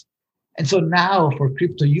matters. And so now for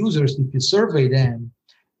crypto users, if you survey them,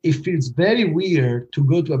 it feels very weird to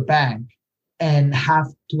go to a bank and have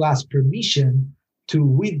to ask permission to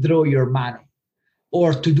withdraw your money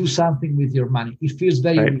or to do something with your money. It feels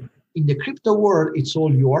very weird. In the crypto world, it's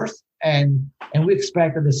all yours, and we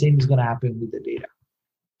expect that the same is going to happen with the data.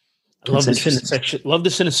 I love this intersection. Love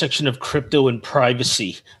this intersection of crypto and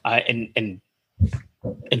privacy, and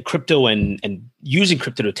crypto and using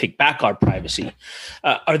crypto to take back our privacy.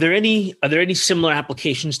 Are there any similar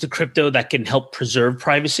applications to crypto that can help preserve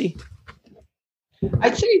privacy?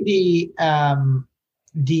 I'd say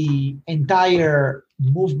the entire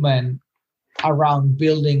movement around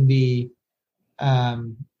building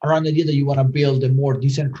around the idea that you want to build a more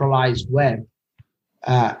decentralized web,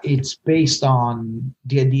 it's based on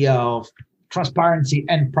the idea of transparency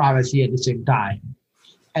and privacy at the same time.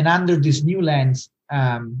 And under this new lens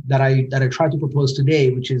that I try to propose today,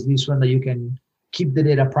 which is this one that you can keep the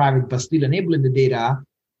data private but still enabling the data,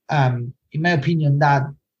 in my opinion, that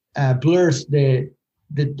blurs the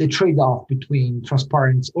trade-off between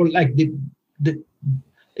transparency, or like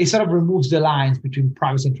it sort of removes the lines between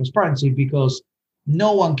privacy and transparency, because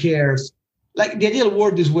no one cares. Like the ideal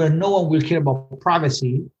world is where no one will care about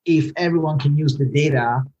privacy if everyone can use the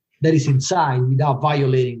data that is inside without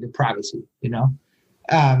violating the privacy,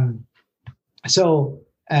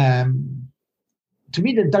 to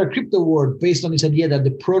me, the entire crypto world, based on this idea that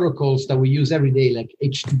the protocols that we use every day, like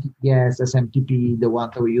HTTPS, SMTP, the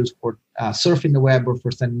ones that we use for surfing the web or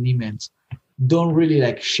for sending emails, don't really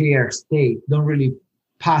like share state, don't really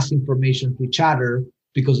pass information to each other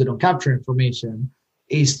because they don't capture information,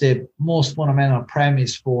 is the most fundamental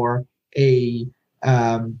premise for a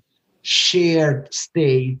shared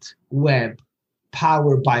state web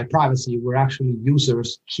powered by privacy, where actually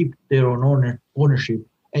users keep their own ownership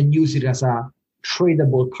and use it as a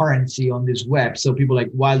tradable currency on this web. So people,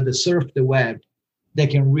 like, while they surf the web, they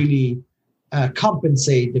can really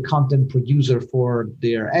compensate the content producer for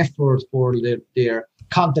their effort, for their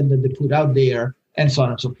content that they put out there, and so on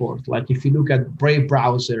and so forth. Like if you look at Brave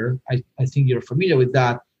browser, I think you're familiar with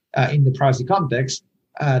that in the privacy context.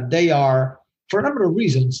 They are, for a number of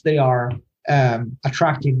reasons, they are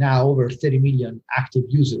attracting now over 30 million active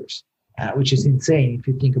users, which is insane if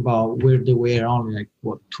you think about where they were only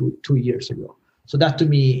like two years ago. So that to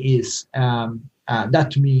me is a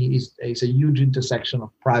huge intersection of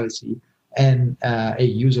privacy and a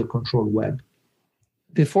user-controlled web.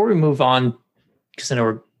 Before we move on, because I know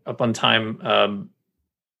we're up on time,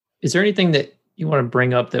 is there anything that you want to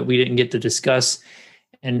bring up that we didn't get to discuss?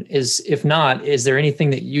 And if not, is there anything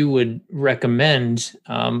that you would recommend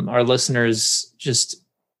our listeners just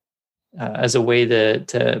as a way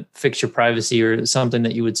to fix your privacy, or something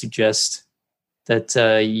that you would suggest that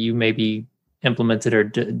you maybe implemented or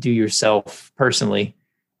do yourself personally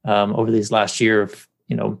over these last year of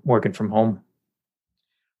working from home?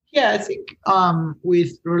 Yeah, I think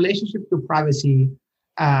with relationship to privacy,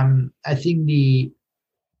 I think the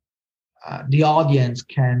audience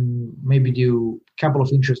can maybe do a couple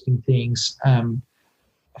of interesting things.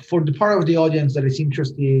 For the part of the audience that is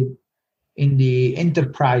interested in the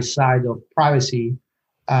enterprise side of privacy,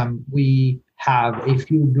 we have a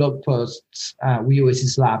few blog posts. We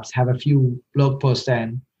Oasis Labs have a few blog posts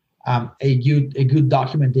and a good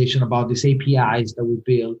documentation about these APIs that we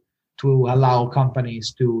build to allow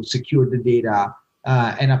companies to secure the data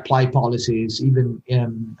and apply policies, even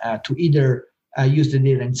to either use the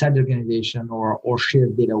data inside the organization or share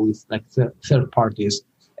data with like third parties.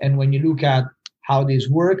 And when you look at how this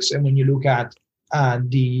works, and when you look at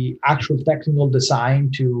the actual technical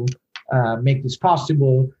design to make this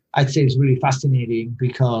possible, I'd say it's really fascinating,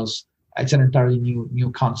 because it's an entirely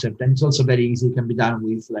new concept, and it's also very easy. It can be done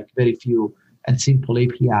with like very few and simple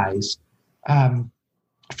APIs.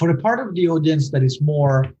 For the part of the audience that is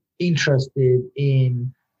more interested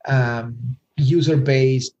in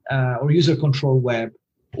user-based or user-controlled web,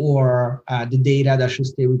 or the data that should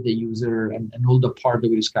stay with the user, and all the part that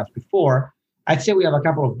we discussed before, I'd say we have a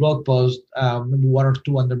couple of blog posts, maybe one or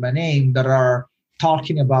two under my name, that are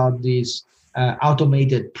talking about this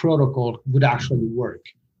automated protocol would actually work.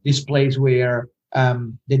 This place where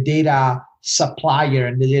the data supplier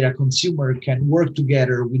and the data consumer can work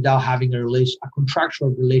together without having a contractual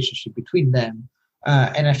relationship between them.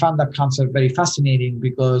 And I found that concept very fascinating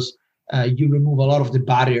because you remove a lot of the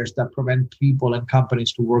barriers that prevent people and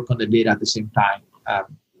companies to work on the data at the same time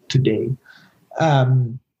today.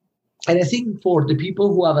 And I think for the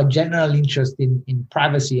people who have a general interest in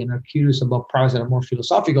privacy and are curious about privacy at a more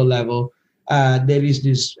philosophical level, there is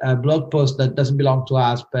this blog post that doesn't belong to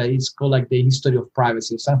us, but it's called like the history of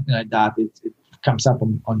privacy or something like that. It comes up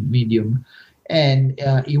on Medium, and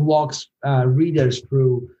it walks readers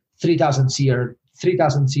through 3,000 years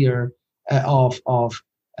of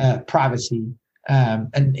privacy,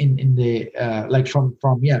 and in the like from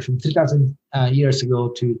 3,000 years ago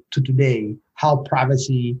to today, how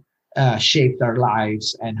privacy shaped our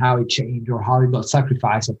lives and how it changed or how it got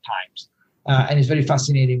sacrificed at times. And it's very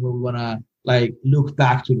fascinating when we want to like look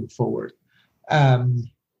back to look forward. On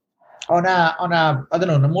a I don't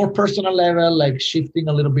know, on a more personal level, like shifting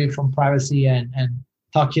a little bit from privacy and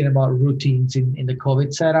talking about routines in the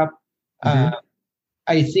COVID setup. Mm-hmm.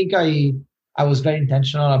 I think I was very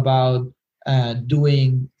intentional about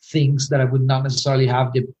doing things that I would not necessarily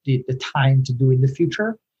have the time to do in the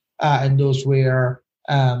future. And those were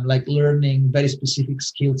like learning very specific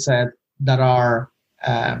skill set that are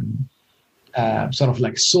sort of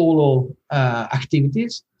like solo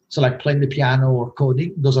activities. So like playing the piano or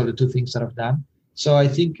coding, those are the two things that I've done. So I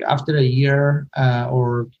think after a year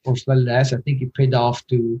or slightly less, I think it paid off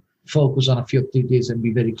to focus on a few activities and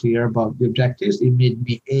be very clear about the objectives. It made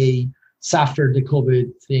me suffer the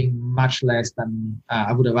COVID thing much less than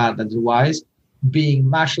I would have had otherwise. Being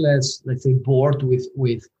much less, let's say, bored with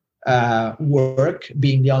work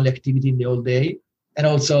being the only activity in the whole day, and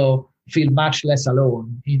also feel much less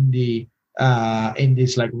alone in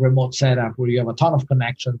this like remote setup where you have a ton of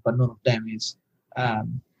connections, but none of them is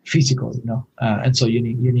physical, and so you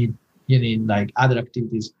need like other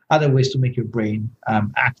activities, other ways to make your brain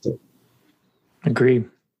active. Agree.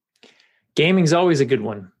 Gaming's always a good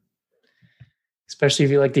one, especially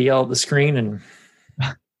if you like to yell at the screen and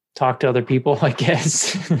talk to other people, I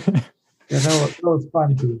guess. Yeah, that was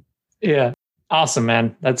fun too. Yeah. Awesome,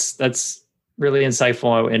 man. That's really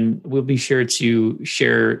insightful. And we'll be sure to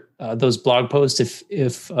share those blog posts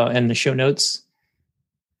if in the show notes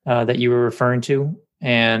that you were referring to.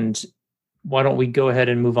 And why don't we go ahead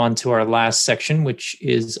and move on to our last section, which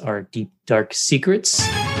is our deep, dark secrets.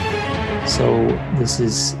 So this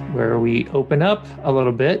is where we open up a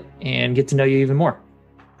little bit and get to know you even more.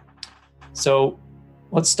 So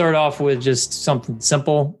let's start off with just something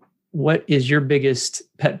simple. What is your biggest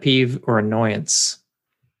pet peeve or annoyance?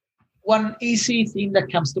 One easy thing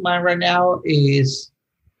that comes to mind right now is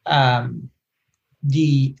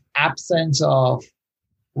the absence of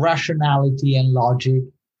rationality and logic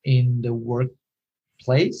in the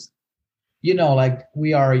workplace. Like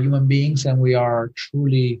we are human beings and we are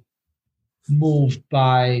truly moved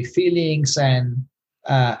by feelings and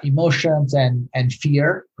emotions and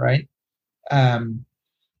fear, right?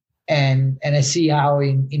 And I see how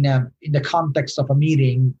in the context of a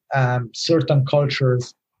meeting, certain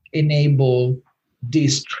cultures enable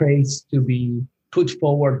these traits to be put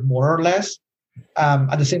forward more or less.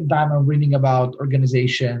 At the same time, I'm reading about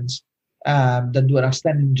organizations that do an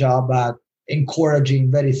outstanding job at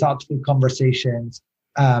encouraging very thoughtful conversations.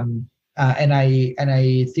 And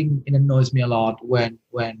I think it annoys me a lot when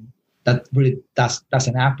that really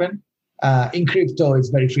doesn't happen. In crypto, it's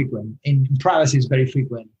very frequent. In privacy, it's very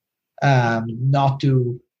frequent. Not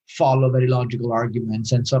to follow very logical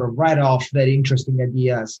arguments and sort of write off very interesting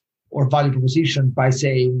ideas or value propositions by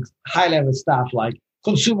saying high-level stuff like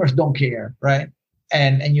consumers don't care, right?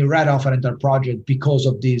 And you write off an entire project because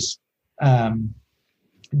of this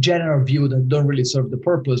general view that don't really serve the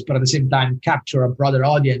purpose, but at the same time capture a broader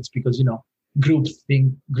audience because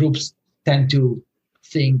groups tend to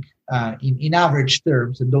think in average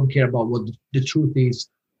terms and don't care about what the truth is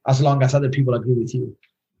as long as other people agree with you.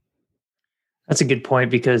 That's a good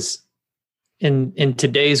point because in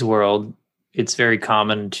today's world, it's very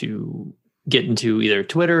common to get into either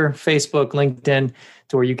Twitter, Facebook, LinkedIn,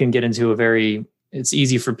 to where you can get into it's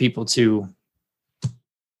easy for people to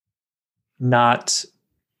not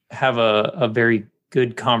have a very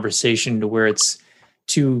good conversation to where it's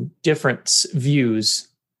two different views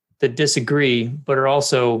that disagree, but are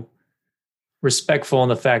also respectful in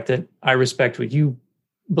the fact that I respect what you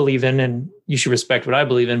believe in and you should respect what I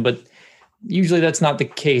believe in. But usually that's not the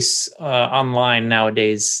case online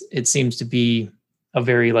nowadays. It seems to be a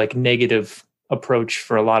very negative approach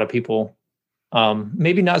for a lot of people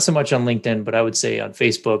Maybe not so much on LinkedIn, but I would say on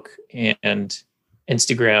Facebook and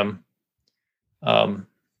Instagram. But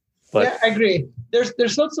yeah, I agree.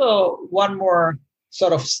 There's also one more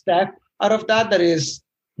sort of step out of that is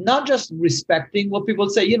not just respecting what people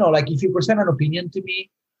say. Like if you present an opinion to me,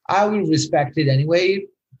 I will respect it anyway,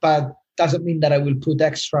 but doesn't mean that I will put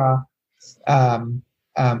extra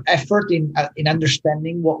effort in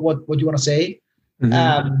understanding what you want to say.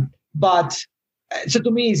 Mm-hmm. But so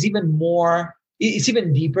to me, it's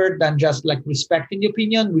even deeper than just like respecting the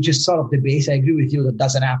opinion, which is sort of the base. I agree with you that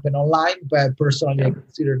doesn't happen online, but personally, I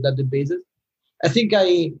consider that the basis. I think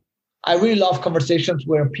I really love conversations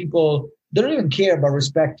where people don't even care about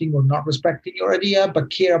respecting or not respecting your idea, but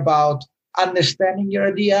care about understanding your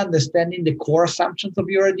idea, understanding the core assumptions of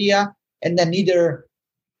your idea, and then either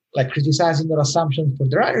like criticizing your assumptions for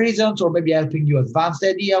the right reasons or maybe helping you advance the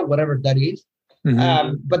idea, whatever that is.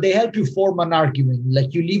 Mm-hmm. But they help you form an argument.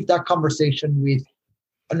 Like you leave that conversation with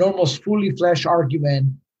an almost fully fleshed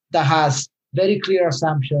argument that has very clear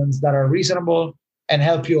assumptions that are reasonable and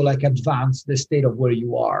help you like advance the state of where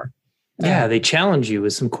you are. Yeah, they challenge you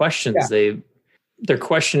with some questions. Yeah. Their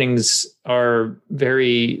questionings are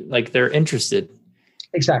very like they're interested.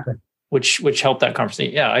 Exactly. Which help that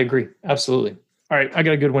conversation. Yeah, I agree. Absolutely. All right, I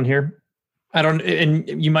got a good one here.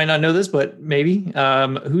 And you might not know this, but maybe.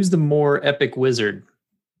 Who's the more epic wizard?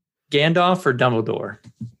 Gandalf or Dumbledore?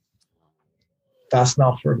 That's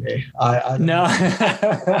not for me. I no.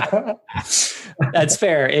 That's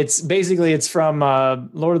fair. It's from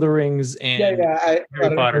Lord of the Rings and Harry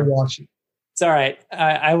Potter. Watch it. It's all right.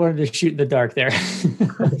 I wanted to shoot in the dark there.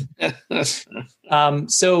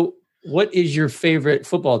 So what is your favorite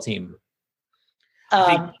football team?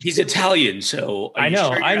 I think he's Italian, so I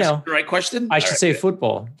know. The right question. I should say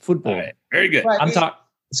football. Football. All right. Very good. Right,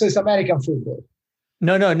 so it's American football.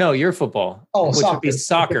 No. Your football. Oh, which would be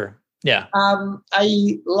soccer. Yeah. My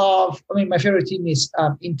favorite team is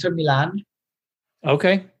Inter Milan.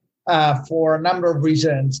 Okay. For a number of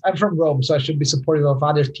reasons. I'm from Rome, so I should be supportive of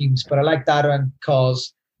other teams, but I like that one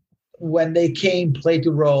because when they play to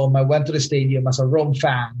Rome, I went to the stadium as a Rome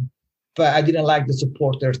fan, but I didn't like the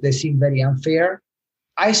supporters. They seemed very unfair.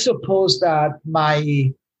 I suppose that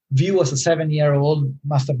my view as a 7-year-old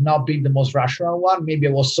must have not been the most rational one. Maybe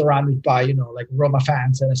I was surrounded by, like Roma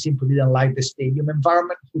fans and I simply didn't like the stadium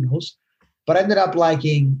environment. Who knows? But I ended up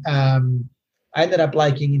liking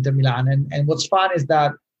Inter Milan. And what's fun is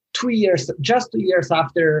that 2 years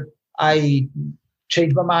after I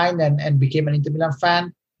changed my mind and became an Inter Milan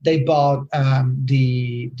fan, they bought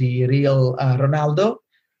the real Ronaldo.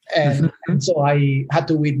 And so I had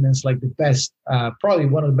to witness like the best, probably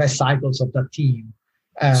one of the best cycles of that team.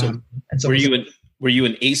 So were you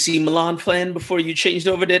an AC Milan fan before you changed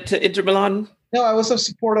over to Inter Milan? No, I was a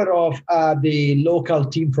supporter of the local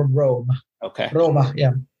team from Rome. Okay. Roma,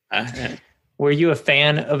 yeah. Were you a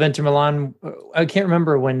fan of Inter Milan? I can't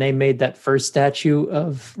remember when they made that first statue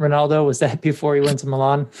of Ronaldo. Was that before he went to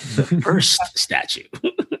Milan? The first statue.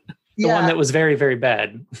 The one that was very, very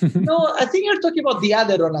bad. No, I think you're talking about the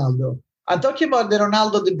other Ronaldo. I'm talking about the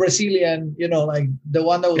Ronaldo, the Brazilian, like the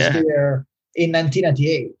one that was there in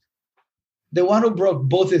 1998. The one who broke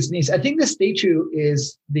both his knees. I think the statue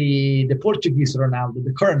is the Portuguese Ronaldo,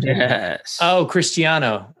 the current one. Yes. Oh,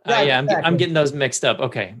 Cristiano. Right, yeah, exactly. I'm getting those mixed up.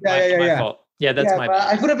 Okay. My fault. Yeah, that's my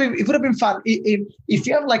bad. It would have been fun. If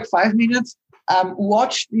you have like 5 minutes,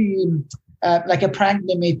 watch the like a prank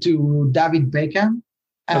they made to David Beckham.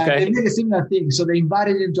 They did a similar thing. So they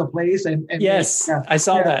invited him to a place and yes, I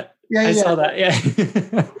saw that. I saw that. Yeah.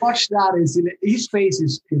 Watch that. His face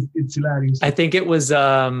is hilarious. I think it was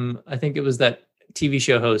that TV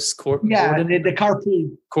show host Cordon. The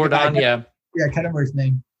carpool. Cordon, I can't remember his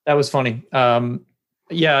name. That was funny.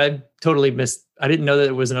 I totally missed. I didn't know that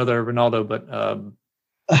it was another Ronaldo, but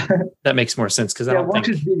that makes more sense because I don't think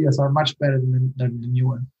his videos are much better than the new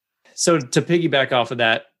one. So to piggyback off of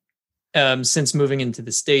that, since moving into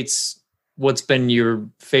the States, what's been your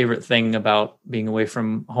favorite thing about being away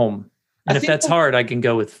from home? And if that's hard, you can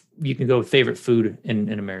go with favorite food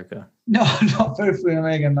in America. No, favorite food in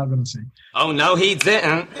America, I'm not going to say. Oh, no, he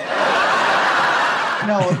didn't.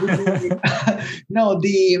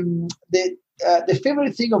 The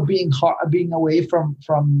favorite thing of being away from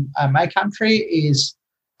my country is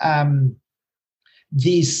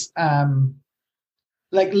this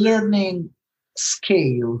like learning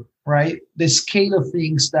scale, right? The scale of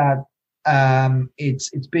things that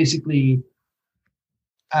it's basically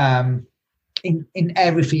in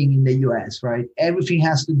everything in the US, right? Everything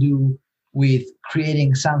has to do with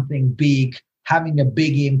creating something big, having a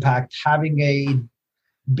big impact, having a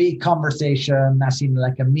big conversation, as in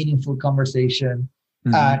like a meaningful conversation.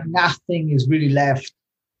 Nothing is really left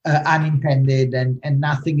unintended, and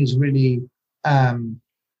nothing is really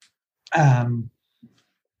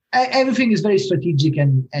everything is very strategic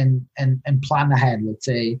and planned ahead, let's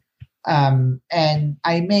say. And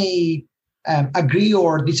I may agree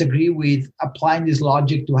or disagree with applying this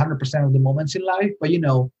logic to 100% of the moments in life, but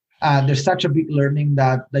there's such a big learning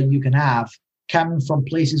that you can have coming from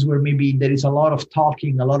places where maybe there is a lot of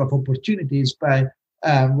talking, a lot of opportunities, but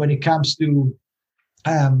when it comes to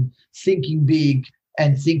thinking big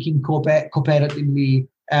and thinking cooperatively,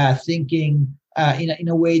 thinking in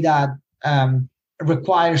a way that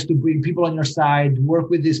requires to bring people on your side, work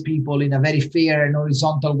with these people in a very fair and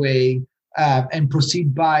horizontal way, and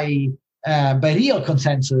proceed by real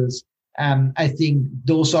consensus. I think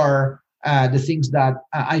those are the things that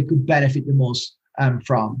I could benefit the most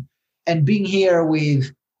from. And being here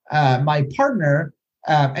with my partner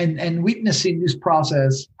and witnessing this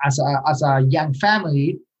process as a young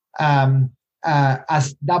family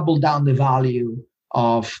has doubled down the value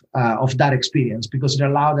of that experience, because it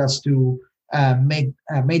allowed us to make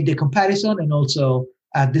the comparison and also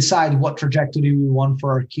decide what trajectory we want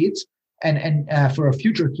for our kids and for our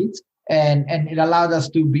future kids, and it allowed us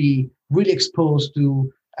to be really exposed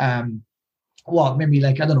to maybe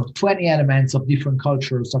 20 elements of different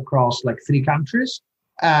cultures across 3 countries,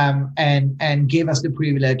 and gave us the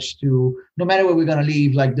privilege to, no matter where we're going to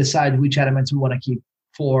live, decide which elements we want to keep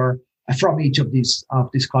from each of this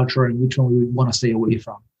culture and which one we want to stay away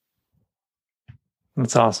from.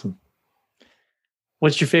 That's awesome.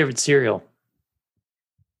 What's your favorite cereal?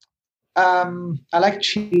 I like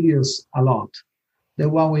Cheerios a lot. The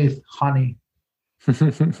one with honey.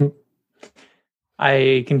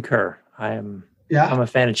 I concur. I'm a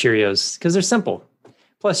fan of Cheerios because they're simple.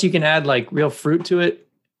 Plus, you can add real fruit to it,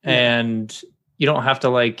 and you don't have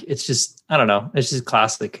to it's just, I don't know, it's just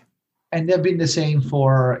classic. And they've been the same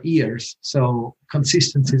for years, so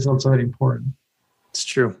consistency is also very important. It's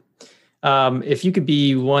true. If you could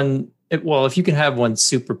be if you could have one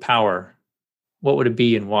superpower, what would it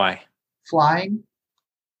be and why? Flying.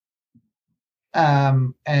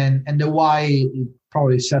 And the why is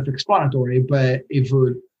probably self-explanatory, but it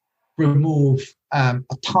would remove a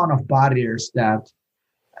ton of barriers that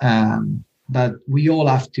we all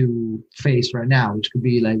have to face right now, which could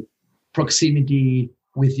be proximity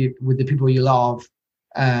with the people you love,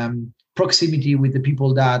 proximity with the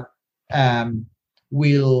people that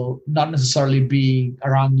will not necessarily be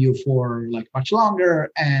around you for much longer,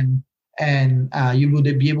 and you would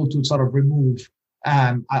be able to sort of remove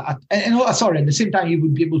at the same time you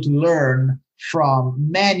would be able to learn from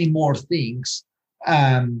many more things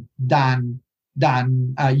than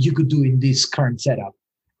you could do in this current setup.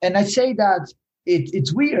 And I say that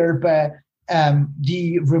it's weird, but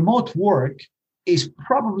the remote work is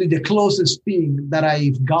probably the closest thing that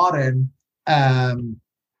I've gotten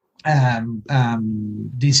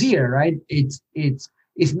this year, right? It's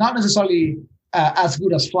not necessarily as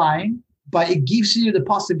good as flying, but it gives you the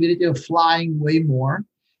possibility of flying way more.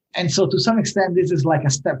 And so to some extent, this is a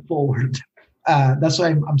step forward. That's why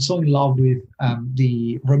I'm so in love with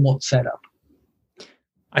the remote setup.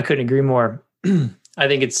 I couldn't agree more. I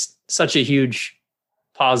think it's such a huge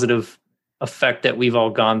positive effect that we've all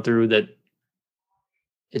gone through, that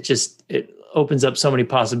it opens up so many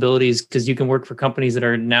possibilities, because you can work for companies that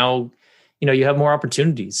are now, you have more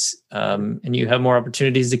opportunities, and you have more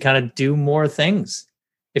opportunities to kind of do more things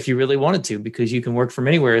if you really wanted to, because you can work from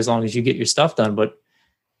anywhere as long as you get your stuff done. But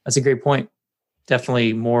that's a great point.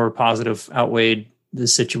 Definitely more positive outweighed the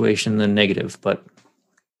situation than negative. But,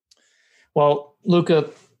 well, Luca,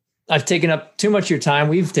 I've taken up too much of your time.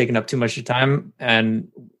 We've taken up too much of your time, and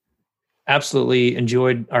absolutely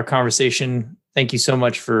enjoyed our conversation. Thank you so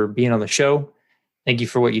much for being on the show. Thank you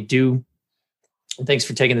for what you do. And thanks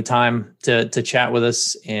for taking the time to chat with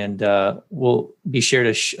us. And we'll be sure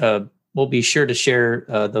to share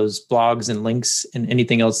those blogs and links and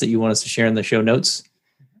anything else that you want us to share in the show notes.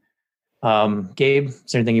 Gabe,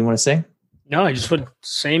 is there anything you want to say? No, I just would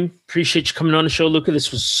appreciate you coming on the show, Luca.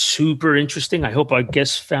 This was super interesting. I hope our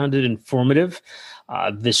guests found it informative.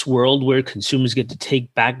 This world where consumers get to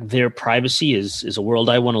take back their privacy is a world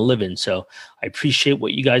I want to live in. So I appreciate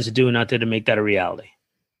what you guys are doing out there to make that a reality.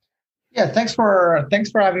 Yeah, thanks for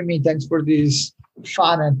having me. Thanks for these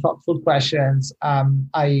fun and thoughtful questions.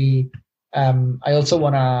 I also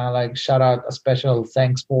want to shout out a special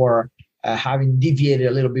thanks for having deviated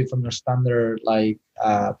a little bit from your standard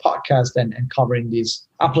podcast and covering this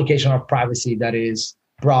application of privacy that is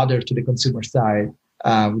broader to the consumer side,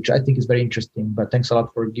 which I think is very interesting. But thanks a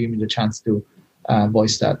lot for giving me the chance to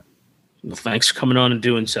voice that. Well, thanks for coming on and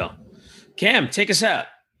doing so. Cam, take us out.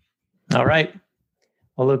 All right.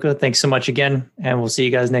 Well, Luca, thanks so much again, and we'll see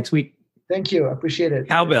you guys next week. Thank you. I appreciate it.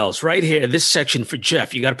 Cowbells right here. This section for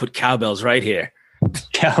Jeff. You got to put cowbells right here.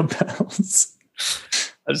 Cowbells.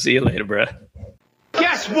 I'll see you later, bro.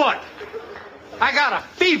 Guess what? I got a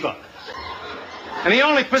fever. And the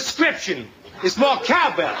only prescription is more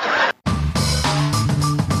cowbell.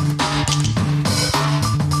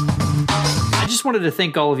 I just wanted to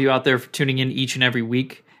thank all of you out there for tuning in each and every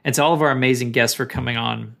week, and to all of our amazing guests for coming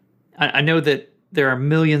on. I know that there are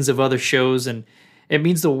millions of other shows, and it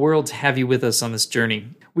means the world to have you with us on this journey.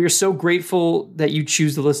 We are so grateful that you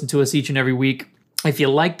choose to listen to us each and every week. If you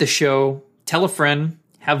like the show, tell a friend,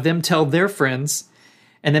 have them tell their friends,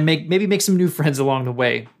 and then maybe make some new friends along the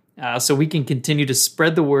way, so we can continue to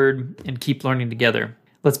spread the word and keep learning together.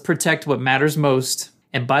 Let's protect what matters most.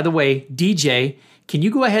 And by the way, DJ, can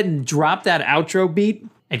you go ahead and drop that outro beat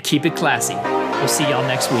and keep it classy? We'll see y'all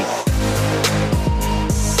next week.